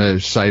injury is going to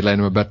sideline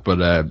him a bit,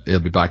 but he'll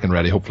be back and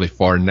ready hopefully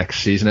for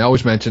next season. I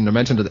mentioned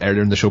it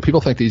earlier in the show.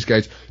 People think these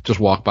guys just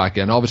walk back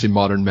in. Obviously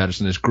modern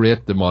medicine is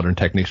great. The modern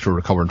techniques for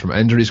recovering from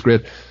injury is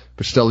great.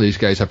 But still, these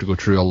guys have to go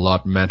through a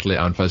lot mentally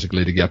and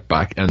physically to get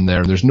back in there.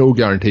 And there's no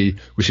guarantee.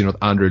 We've seen with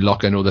Andrew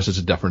Luck. I know this is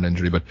a different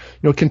injury, but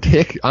it can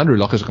take. Andrew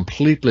Luck has a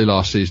completely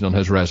lost season on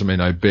his resume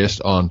now,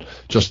 based on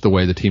just the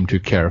way the team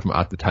took care of him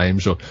at the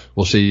time. So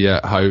we'll see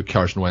how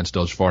Carson Wentz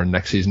does for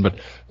next season. But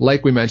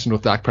like we mentioned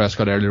with Dak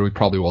Prescott earlier, we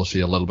probably will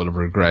see a little bit of a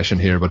regression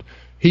here. But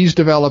he's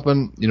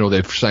developing.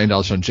 They've signed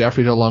Alshon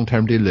Jeffrey to a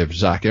long-term deal. They've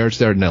Zach Ertz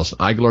there. Nelson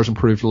Aguilar's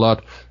improved a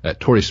lot.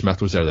 Torrey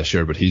Smith was there this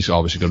year, but he's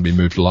obviously going to be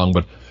moved along.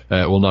 But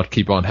we'll not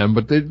keep on him.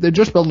 But they're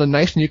just building a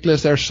nice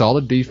nucleus there,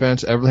 solid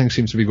defense. Everything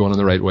seems to be going in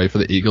the right way for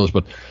the Eagles.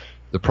 But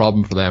the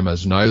problem for them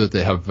is now that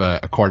they have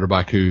a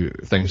quarterback who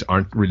things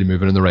aren't really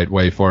moving in the right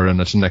way for, and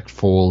it's Nick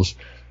Foles.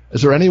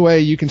 Is there any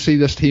way you can see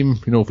this team,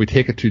 if we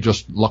take it to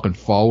just looking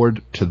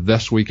forward to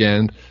this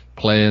weekend,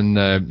 playing,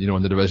 in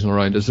the divisional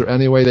round, is there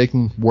any way they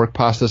can work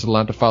past this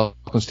Atlanta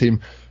Falcons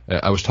team?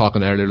 I was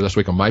talking earlier this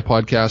week on my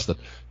podcast that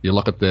you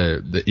look at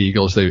the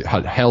Eagles, they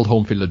had held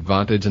home field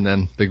advantage, and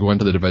then they go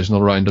into the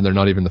divisional round and they're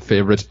not even the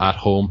favourites at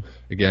home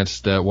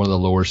against one of the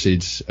lower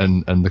seeds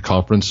in the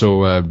conference.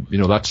 So,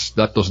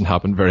 that doesn't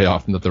happen very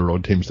often, that the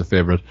road team's the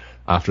favourite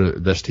after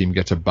this team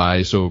gets a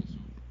bye. So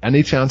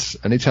any chance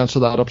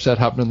of that upset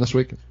happening this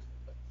week?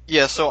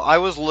 Yeah, so I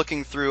was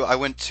looking through, I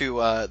went to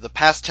the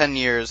past 10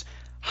 years,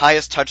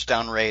 highest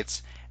touchdown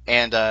rates,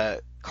 and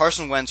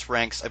Carson Wentz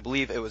ranks, I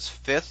believe it was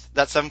 5th,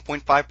 that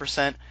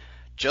 7.5%.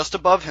 Just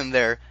above him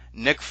there,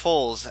 Nick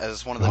Foles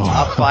as one of the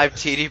top 5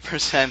 TD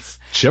percents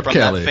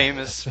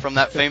from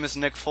that famous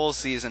Nick Foles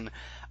season.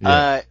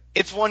 Yeah.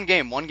 It's one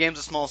game. One game's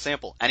a small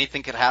sample.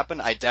 Anything could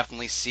happen. I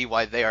definitely see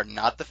why they are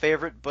not the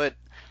favorite, but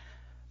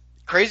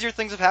crazier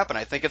things have happened.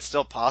 I think it's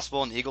still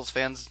possible, and Eagles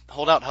fans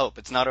hold out hope.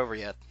 It's not over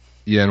yet.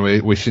 Yeah, and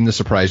we've seen the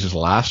surprises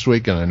last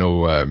week, and I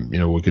know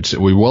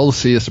we will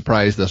see a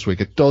surprise this week.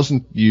 It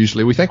doesn't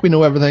usually. We think we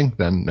know everything,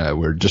 then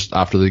we're just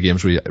after the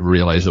games we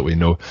realise that we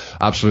know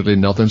absolutely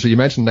nothing. So you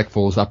mentioned Nick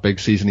Foles, that big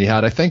season he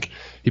had. I think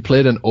he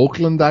played in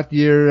Oakland that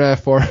year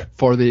for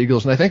the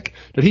Eagles, and I think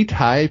did he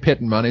tie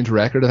Peyton Manning's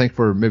record? I think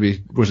for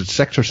maybe was it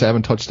 6 or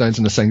 7 touchdowns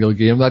in a single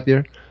game that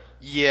year?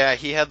 Yeah,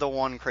 he had the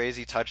one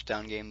crazy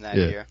touchdown game that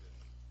year.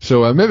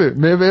 So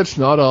maybe it's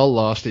not all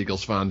lost,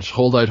 Eagles fans.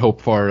 Hold out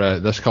hope for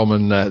this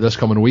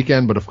coming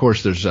weekend. But of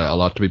course, there's a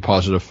lot to be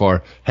positive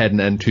for heading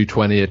into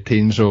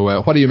 2018.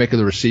 So what do you make of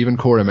the receiving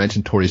core? I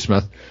mentioned Torrey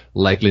Smith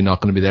likely not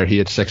going to be there. He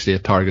had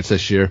 68 targets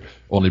this year,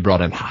 only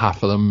brought in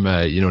half of them.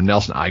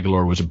 Nelson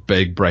Aguilar was a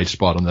big bright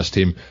spot on this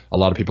team. A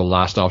lot of people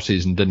last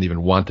offseason didn't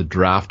even want to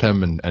draft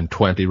him in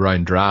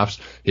 20-round drafts.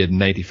 He had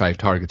 95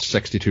 targets,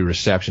 62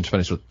 receptions,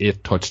 finished with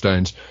 8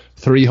 touchdowns.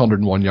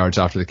 301 yards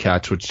after the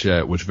catch, which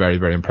was very,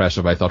 very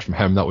impressive, I thought, from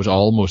him. That was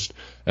almost,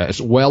 it's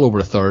well over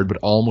a third, but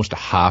almost a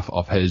half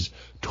of his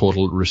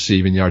total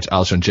receiving yards.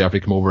 Alshon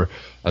Jeffrey came over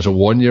as a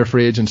 1-year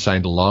free agent,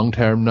 signed long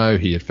term now.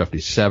 He had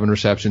 57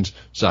 receptions.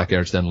 Zach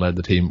Ertz then led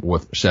the team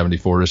with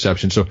 74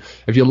 receptions. So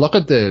if you look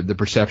at the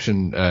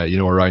perception,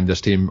 around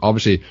this team,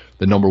 obviously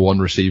the number one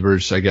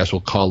receivers, I guess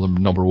we'll call them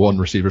number one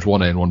receivers,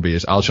 1A and 1B,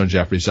 is Alshon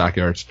Jeffrey, Zach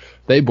Ertz.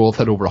 They both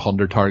had over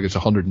 100 targets,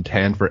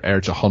 110 for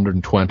Ertz,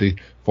 120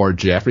 for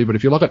Jeffrey. But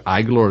if you look at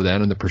Aguilar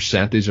then and the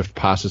percentage of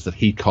passes that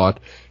he caught,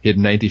 he had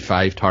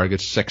 95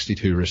 targets,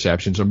 62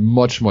 receptions, a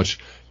much, much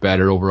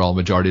better overall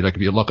majority. Like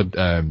if you look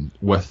at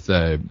with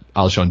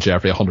Alshon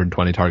Jeffrey,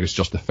 120 targets,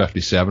 just the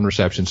 57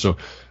 receptions. So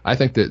I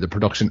think the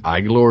production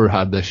Aguilar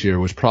had this year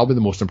was probably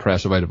the most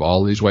impressive out of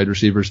all these wide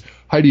receivers.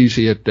 How do you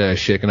see it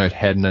shaking out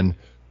heading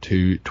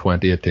into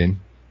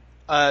 2018?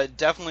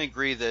 Definitely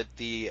agree that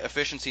the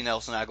efficiency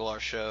Nelson Aguilar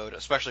showed,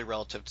 especially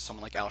relative to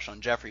someone like Alshon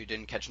Jeffrey, who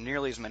didn't catch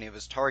nearly as many of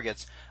his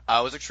targets,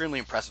 was extremely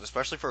impressive,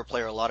 especially for a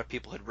player a lot of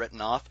people had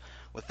written off.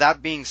 With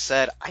that being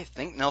said, I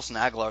think Nelson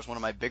Aguilar is one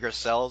of my bigger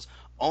sells,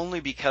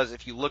 only because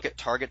if you look at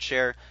target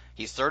share,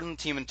 he's third on the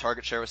team in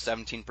target share with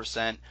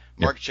 17%.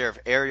 Market share of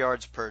air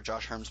yards per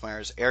Josh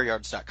Hermsmeyer's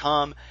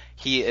airyards.com.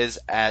 He is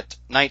at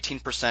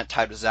 19%,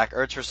 tied with Zach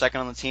Ertz for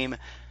second on the team.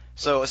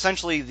 So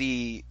essentially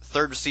the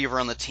third receiver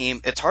on the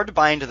team. It's hard to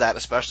buy into that,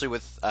 especially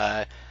with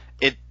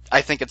it.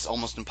 I think it's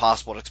almost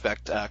impossible to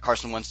expect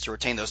Carson Wentz to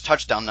retain those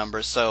touchdown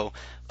numbers. So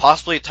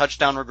possibly a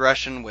touchdown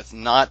regression with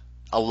not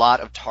a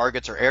lot of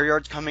targets or air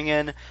yards coming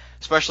in,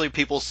 especially if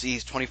people see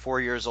he's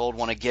 24 years old,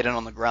 want to get in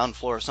on the ground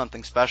floor or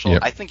something special.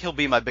 Yep. I think he'll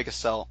be my biggest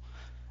sell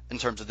in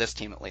terms of this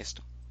team at least.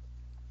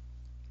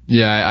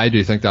 Yeah, I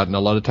do think that, and a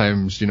lot of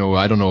times,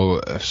 I don't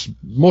know,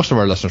 most of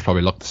our listeners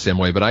probably look the same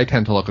way, but I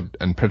tend to look at,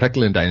 and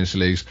particularly in dynasty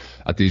leagues,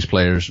 at these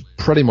players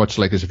pretty much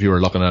like as if you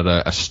were looking at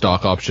a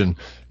stock option,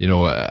 and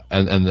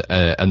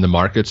the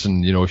markets,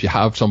 and if you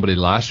have somebody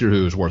last year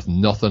who was worth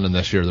nothing, and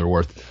this year they're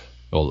worth,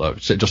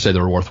 just say they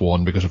were worth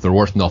one, because if they're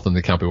worth nothing,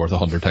 they can't be worth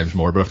 100 times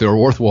more. But if they were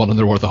worth one and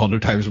they're worth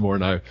 100 times more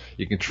now,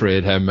 you can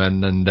trade him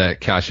in and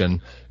cash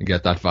in and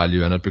get that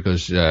value in it,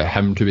 because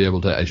him to be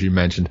able to, as you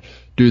mentioned,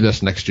 do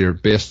this next year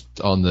based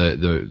on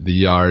the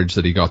yards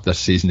that he got this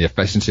season, the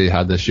efficiency he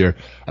had this year,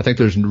 I think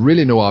there's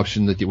really no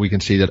option that we can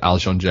see that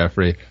Alshon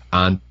Jeffrey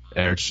and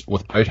Ertz,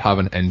 without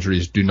having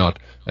injuries, do not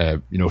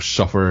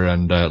suffer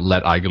and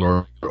let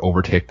Aguilar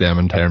overtake them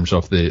in terms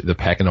of the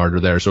pecking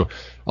order there. So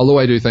although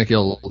I do think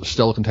he'll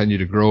still continue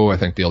to grow, I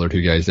think the other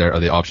two guys there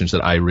are the options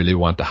that I really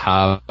want to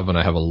have, and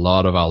I have a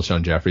lot of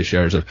Alshon Jeffrey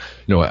shares.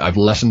 I've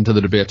listened to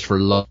the debates for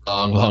a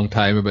long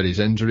time about his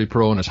injury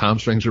prone, his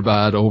hamstrings are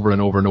bad, over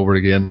and over and over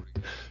again,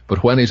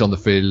 but when he's on the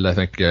field, I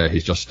think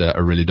he's just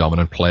a really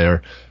dominant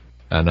player.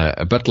 And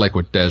a bit like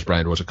what Dez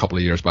Bryant was a couple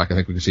of years back, I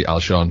think we can see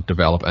Alshon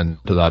develop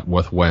into that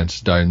with Wentz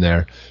down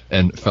there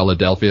in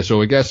Philadelphia.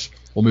 So I guess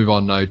we'll move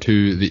on now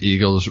to the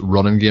Eagles'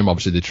 running game.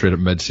 Obviously, they traded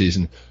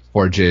mid-season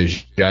for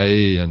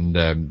JJ,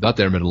 and that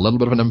there made a little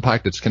bit of an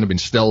impact. It's kind of been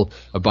still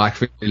a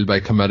backfield by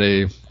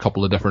committee, a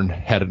couple of different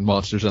headed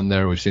monsters in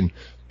there. We've seen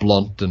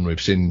Blunt, and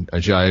we've seen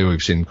Ajayi,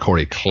 we've seen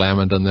Corey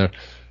Clement in there.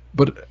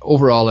 But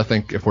overall, I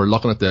think if we're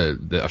looking at the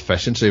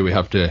efficiency, we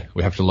have to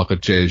look at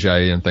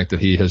JJ and think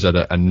that he has had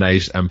a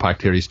nice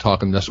impact here. He's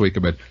talking this week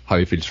about how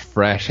he feels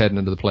fresh heading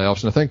into the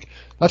playoffs, and I think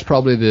that's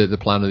probably the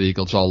plan of the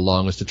Eagles all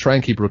along, is to try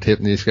and keep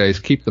rotating these guys,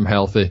 keep them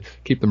healthy,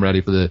 keep them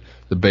ready for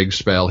the big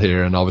spell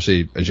here. And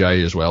obviously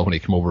Ajayi as well, when he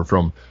came over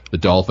from the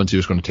Dolphins, he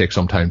was going to take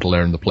some time to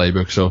learn the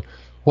playbook. So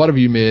what have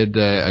you made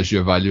as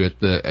you evaluate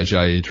the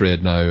Ajayi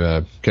trade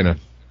now, kind of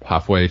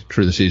halfway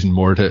through the season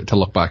more to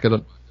look back at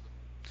it?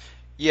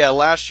 Yeah,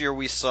 last year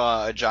we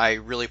saw Ajayi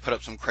really put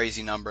up some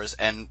crazy numbers,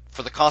 and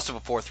for the cost of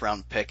a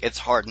fourth-round pick, it's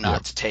hard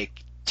not to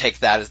take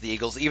that as the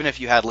Eagles, even if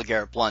you had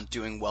LeGarrette Blount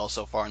doing well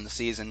so far in the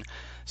season.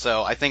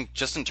 So I think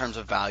just in terms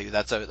of value,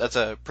 that's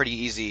a pretty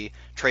easy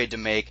trade to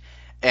make.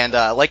 And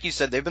like you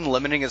said, they've been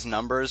limiting his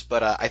numbers,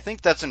 but I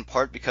think that's in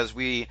part because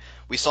we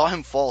saw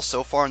him fall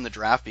so far in the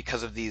draft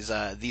because of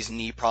these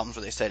knee problems,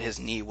 where they said his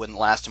knee wouldn't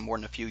last him more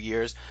than a few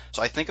years.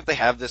 So I think if they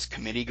have this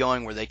committee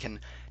going where they can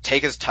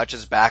take his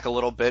touches back a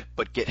little bit,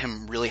 but get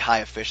him really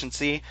high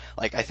efficiency,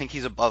 like I think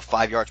he's above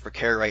 5 yards per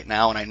carry right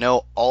now, and I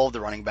know all of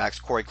the running backs,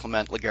 Corey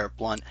Clement, LeGarrette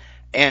Blount,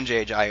 and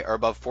JJ, are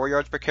above 4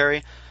 yards per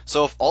carry.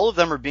 So if all of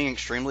them are being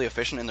extremely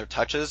efficient in their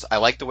touches, I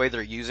like the way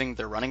they're using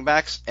their running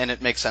backs, and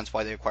it makes sense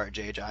why they acquired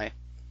JJ.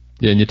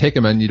 Yeah, and you take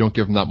him in, you don't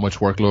give him that much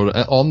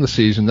workload on the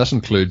season. This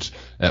includes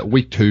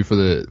week 2 for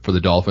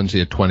the Dolphins. He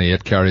had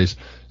 28 carries.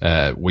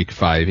 Week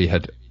 5 he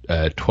had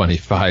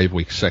 25.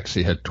 Week 6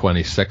 he had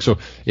 26. So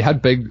he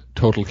had big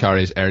total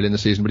carries early in the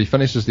season, but he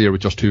finishes the year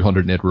with just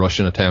 208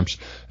 rushing attempts.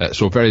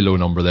 So a very low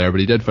number there, but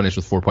he did finish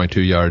with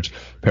 4.2 yards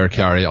per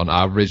carry on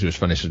average. He was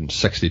finishing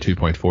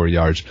 62.4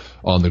 yards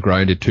on the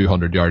ground. He had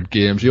 200-yard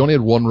games. He only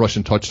had 1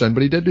 rushing touchdown,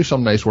 but he did do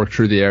some nice work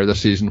through the air this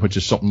season, which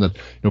is something that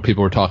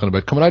people were talking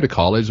about coming out of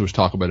college. There was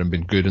talk about him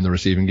being good in the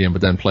receiving game,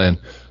 but then playing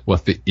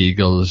with the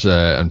Eagles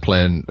and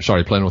playing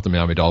with the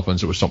Miami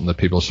Dolphins, it was something that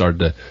people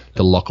started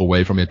to look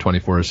away from. He had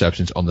 24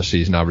 receptions on the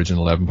season, averaging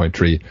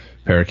 11.3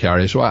 per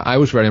carry. So I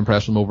was very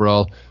impressed with him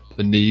overall.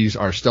 The knees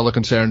are still a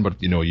concern,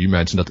 but you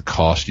mentioned at the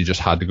cost, you just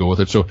had to go with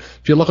it. So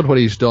if you look at what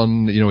he's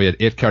done, he had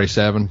 8 carries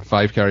 7,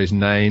 5 carries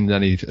 9,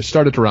 then he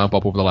started to ramp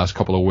up over the last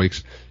couple of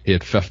weeks. He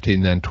had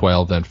 15, then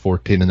 12, then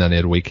 14, and then he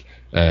had week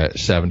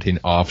 17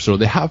 off. So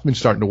they have been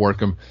starting to work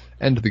him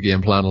into the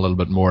game plan a little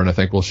bit more, and I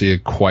think we'll see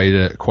quite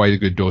a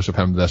good dose of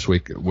him this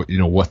week,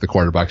 with the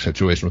quarterback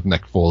situation with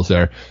Nick Foles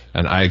there.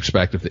 And I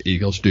expect if the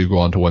Eagles do go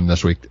on to win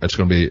this week, it's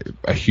going to be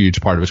a huge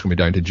part of it's going to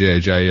be down to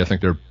JJ. I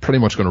think they're pretty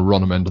much going to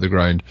run him into the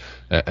ground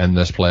in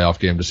this playoff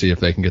game to see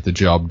if they can get the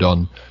job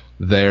done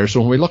there. So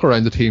when we look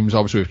around the teams,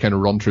 obviously we've kind of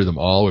run through them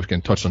all. We've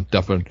kind of touched on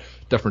different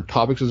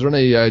topics. Is there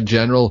any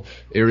general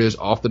areas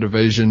off the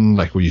division?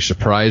 Like, were you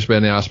surprised by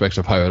any aspects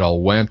of how it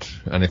all went?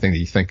 Anything that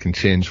you think can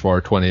change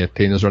for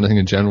 2018? Is there anything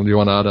in general you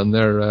want to add in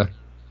there?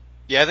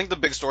 Yeah, I think the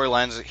big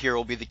storylines here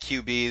will be the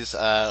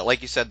QBs.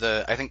 Like you said,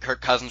 I think Kirk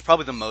Cousins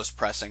probably the most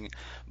pressing,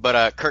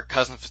 but Kirk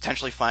Cousins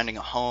potentially finding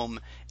a home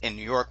in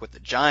New York with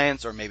the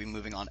Giants, or maybe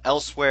moving on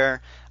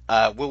elsewhere.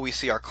 Will we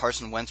see our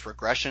Carson Wentz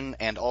regression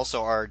and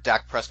also our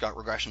Dak Prescott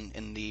regression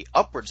in the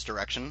upwards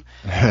direction?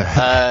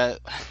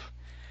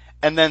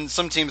 And then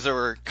some teams that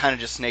were kind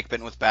of just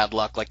snake-bitten with bad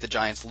luck, like the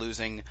Giants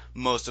losing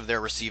most of their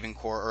receiving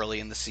core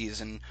early in the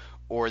season,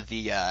 or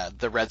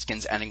the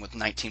Redskins ending with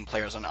 19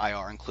 players on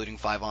IR, including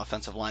 5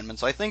 offensive linemen.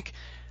 So I think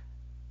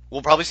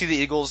we'll probably see the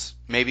Eagles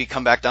maybe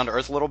come back down to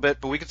earth a little bit,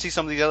 but we could see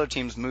some of the other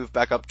teams move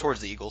back up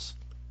towards the Eagles.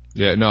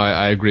 Yeah, no,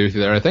 I agree with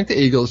you there. I think the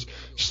Eagles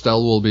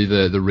still will be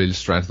the real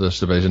strength of this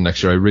division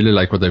next year. I really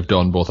like what they've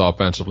done both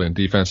offensively and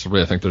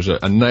defensively. I think there's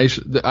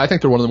I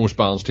think they're one of the most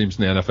balanced teams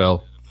in the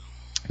NFL.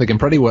 They can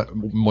pretty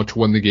much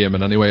win the game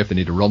in any way. If they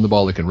need to run the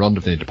ball, they can run.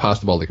 If they need to pass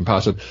the ball, they can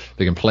pass it.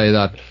 They can play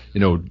that,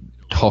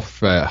 tough,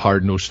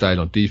 hard-nosed style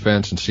on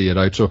defense and see it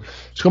out. So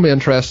it's going to be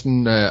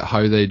interesting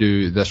how they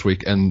do this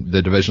week in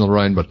the divisional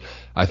round. But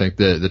I think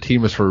the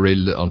team is for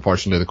real.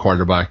 Unfortunately, the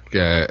quarterback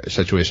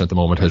situation at the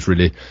moment has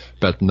really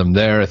bitten them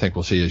there. I think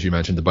we'll see, as you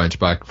mentioned, the bounce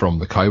back from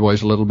the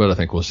Cowboys a little bit. I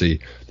think we'll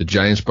see the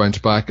Giants bounce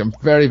back. I'm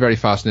very, very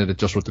fascinated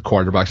just with the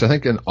quarterbacks. I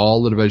think in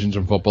all the divisions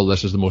in football,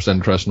 this is the most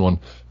interesting one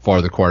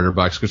for the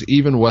quarterbacks, because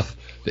even with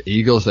the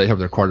Eagles, they have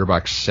their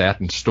quarterback set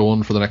in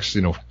stone for the next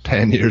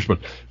 10 years, but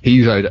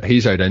he's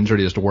out injured.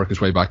 He has to work his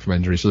way back from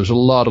injury. So there's a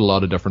lot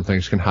of different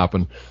things can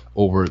happen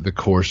over the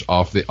course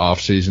of the off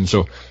season.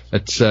 So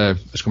it's going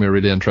to be a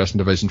really interesting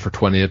division for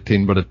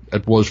 2018, but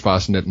it was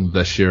fascinating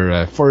this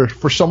year for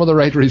some of the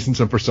right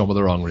reasons and for some of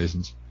the wrong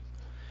reasons.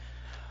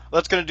 Well,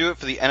 that's going to do it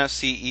for the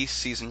NFC East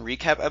season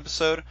recap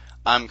episode.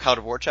 I'm Kyle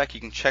Dvorak. You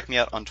can check me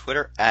out on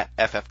Twitter at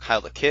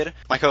FFKyleTheKid.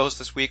 My co-host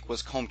this week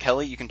was Colm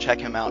Kelly. You can check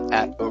him out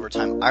at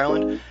Overtime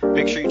Ireland.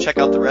 Make sure you check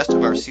out the rest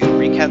of our season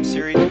recap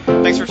series.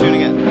 Thanks for tuning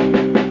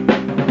in.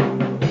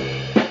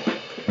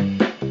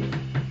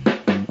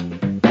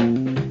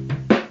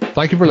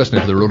 Thank you for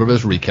listening to the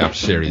RotoViz Recap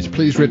Series.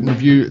 Please rate and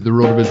review the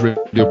RotoViz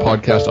Radio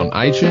podcast on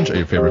iTunes or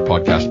your favorite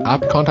podcast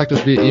app. Contact us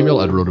via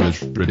email at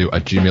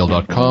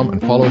rotovizradio@gmail.com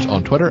and follow us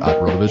on Twitter at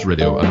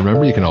RotoVizRadio. And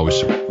remember, you can always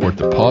support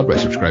the pod by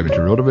subscribing to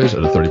RotoViz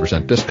at a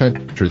 30%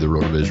 discount through the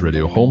RotoViz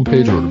Radio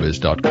homepage,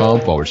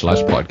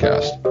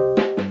 rotoviz.com/podcast.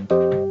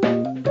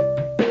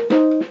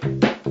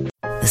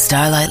 The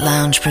Starlight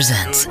Lounge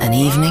presents An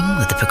Evening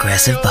with the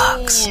Progressive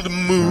Box. Old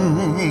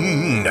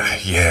moon,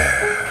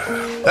 yeah.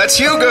 That's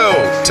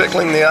Hugo,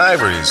 tickling the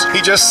ivories.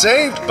 He just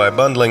saved by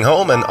bundling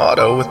home and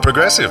auto with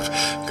Progressive.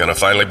 Gonna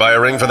finally buy a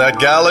ring for that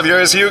gal of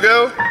yours,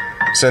 Hugo?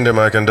 Send her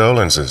my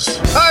condolences.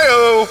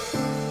 Hi-oh!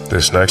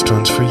 This next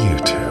one's for you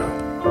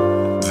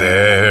two.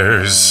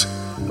 There's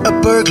a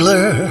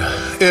burglar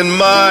in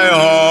my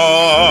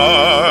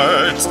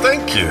heart.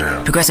 Thank you.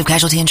 Progressive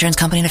Casualty Insurance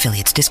Company and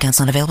Affiliates. Discounts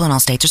not available in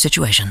all states or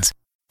situations.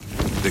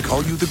 They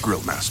call you the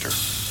Grill Master.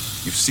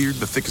 You've seared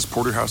the thickest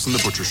porterhouse in the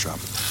butcher shop.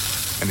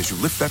 And as you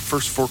lift that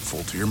first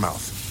forkful to your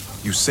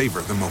mouth, you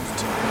savor the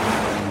moment.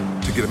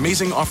 To get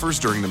amazing offers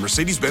during the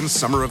Mercedes-Benz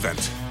summer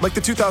event, like the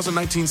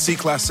 2019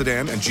 C-Class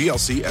sedan and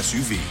GLC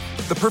SUV,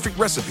 the perfect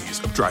recipes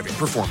of driving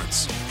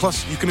performance.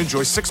 Plus, you can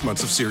enjoy 6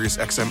 months of Sirius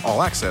XM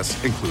All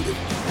Access included.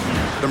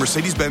 The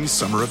Mercedes-Benz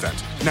summer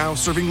event, now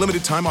serving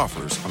limited time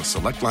offers on a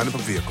select lineup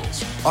of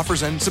vehicles.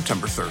 Offers end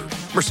September 3rd.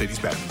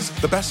 Mercedes-Benz,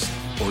 the best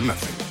or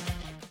nothing.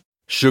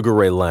 Sugar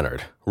Ray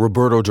Leonard,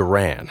 Roberto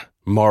Duran,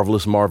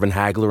 Marvelous Marvin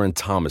Hagler, and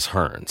Thomas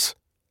Hearns.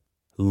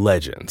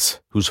 Legends,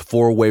 whose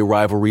four-way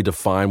rivalry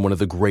defined one of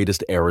the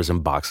greatest eras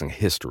in boxing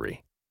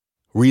history.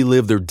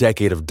 Relive their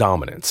decade of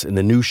dominance in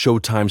the new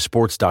Showtime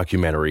sports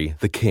documentary,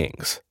 The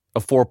Kings,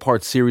 a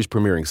 4-part series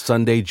premiering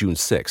Sunday, June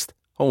 6th,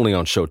 only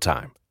on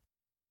Showtime.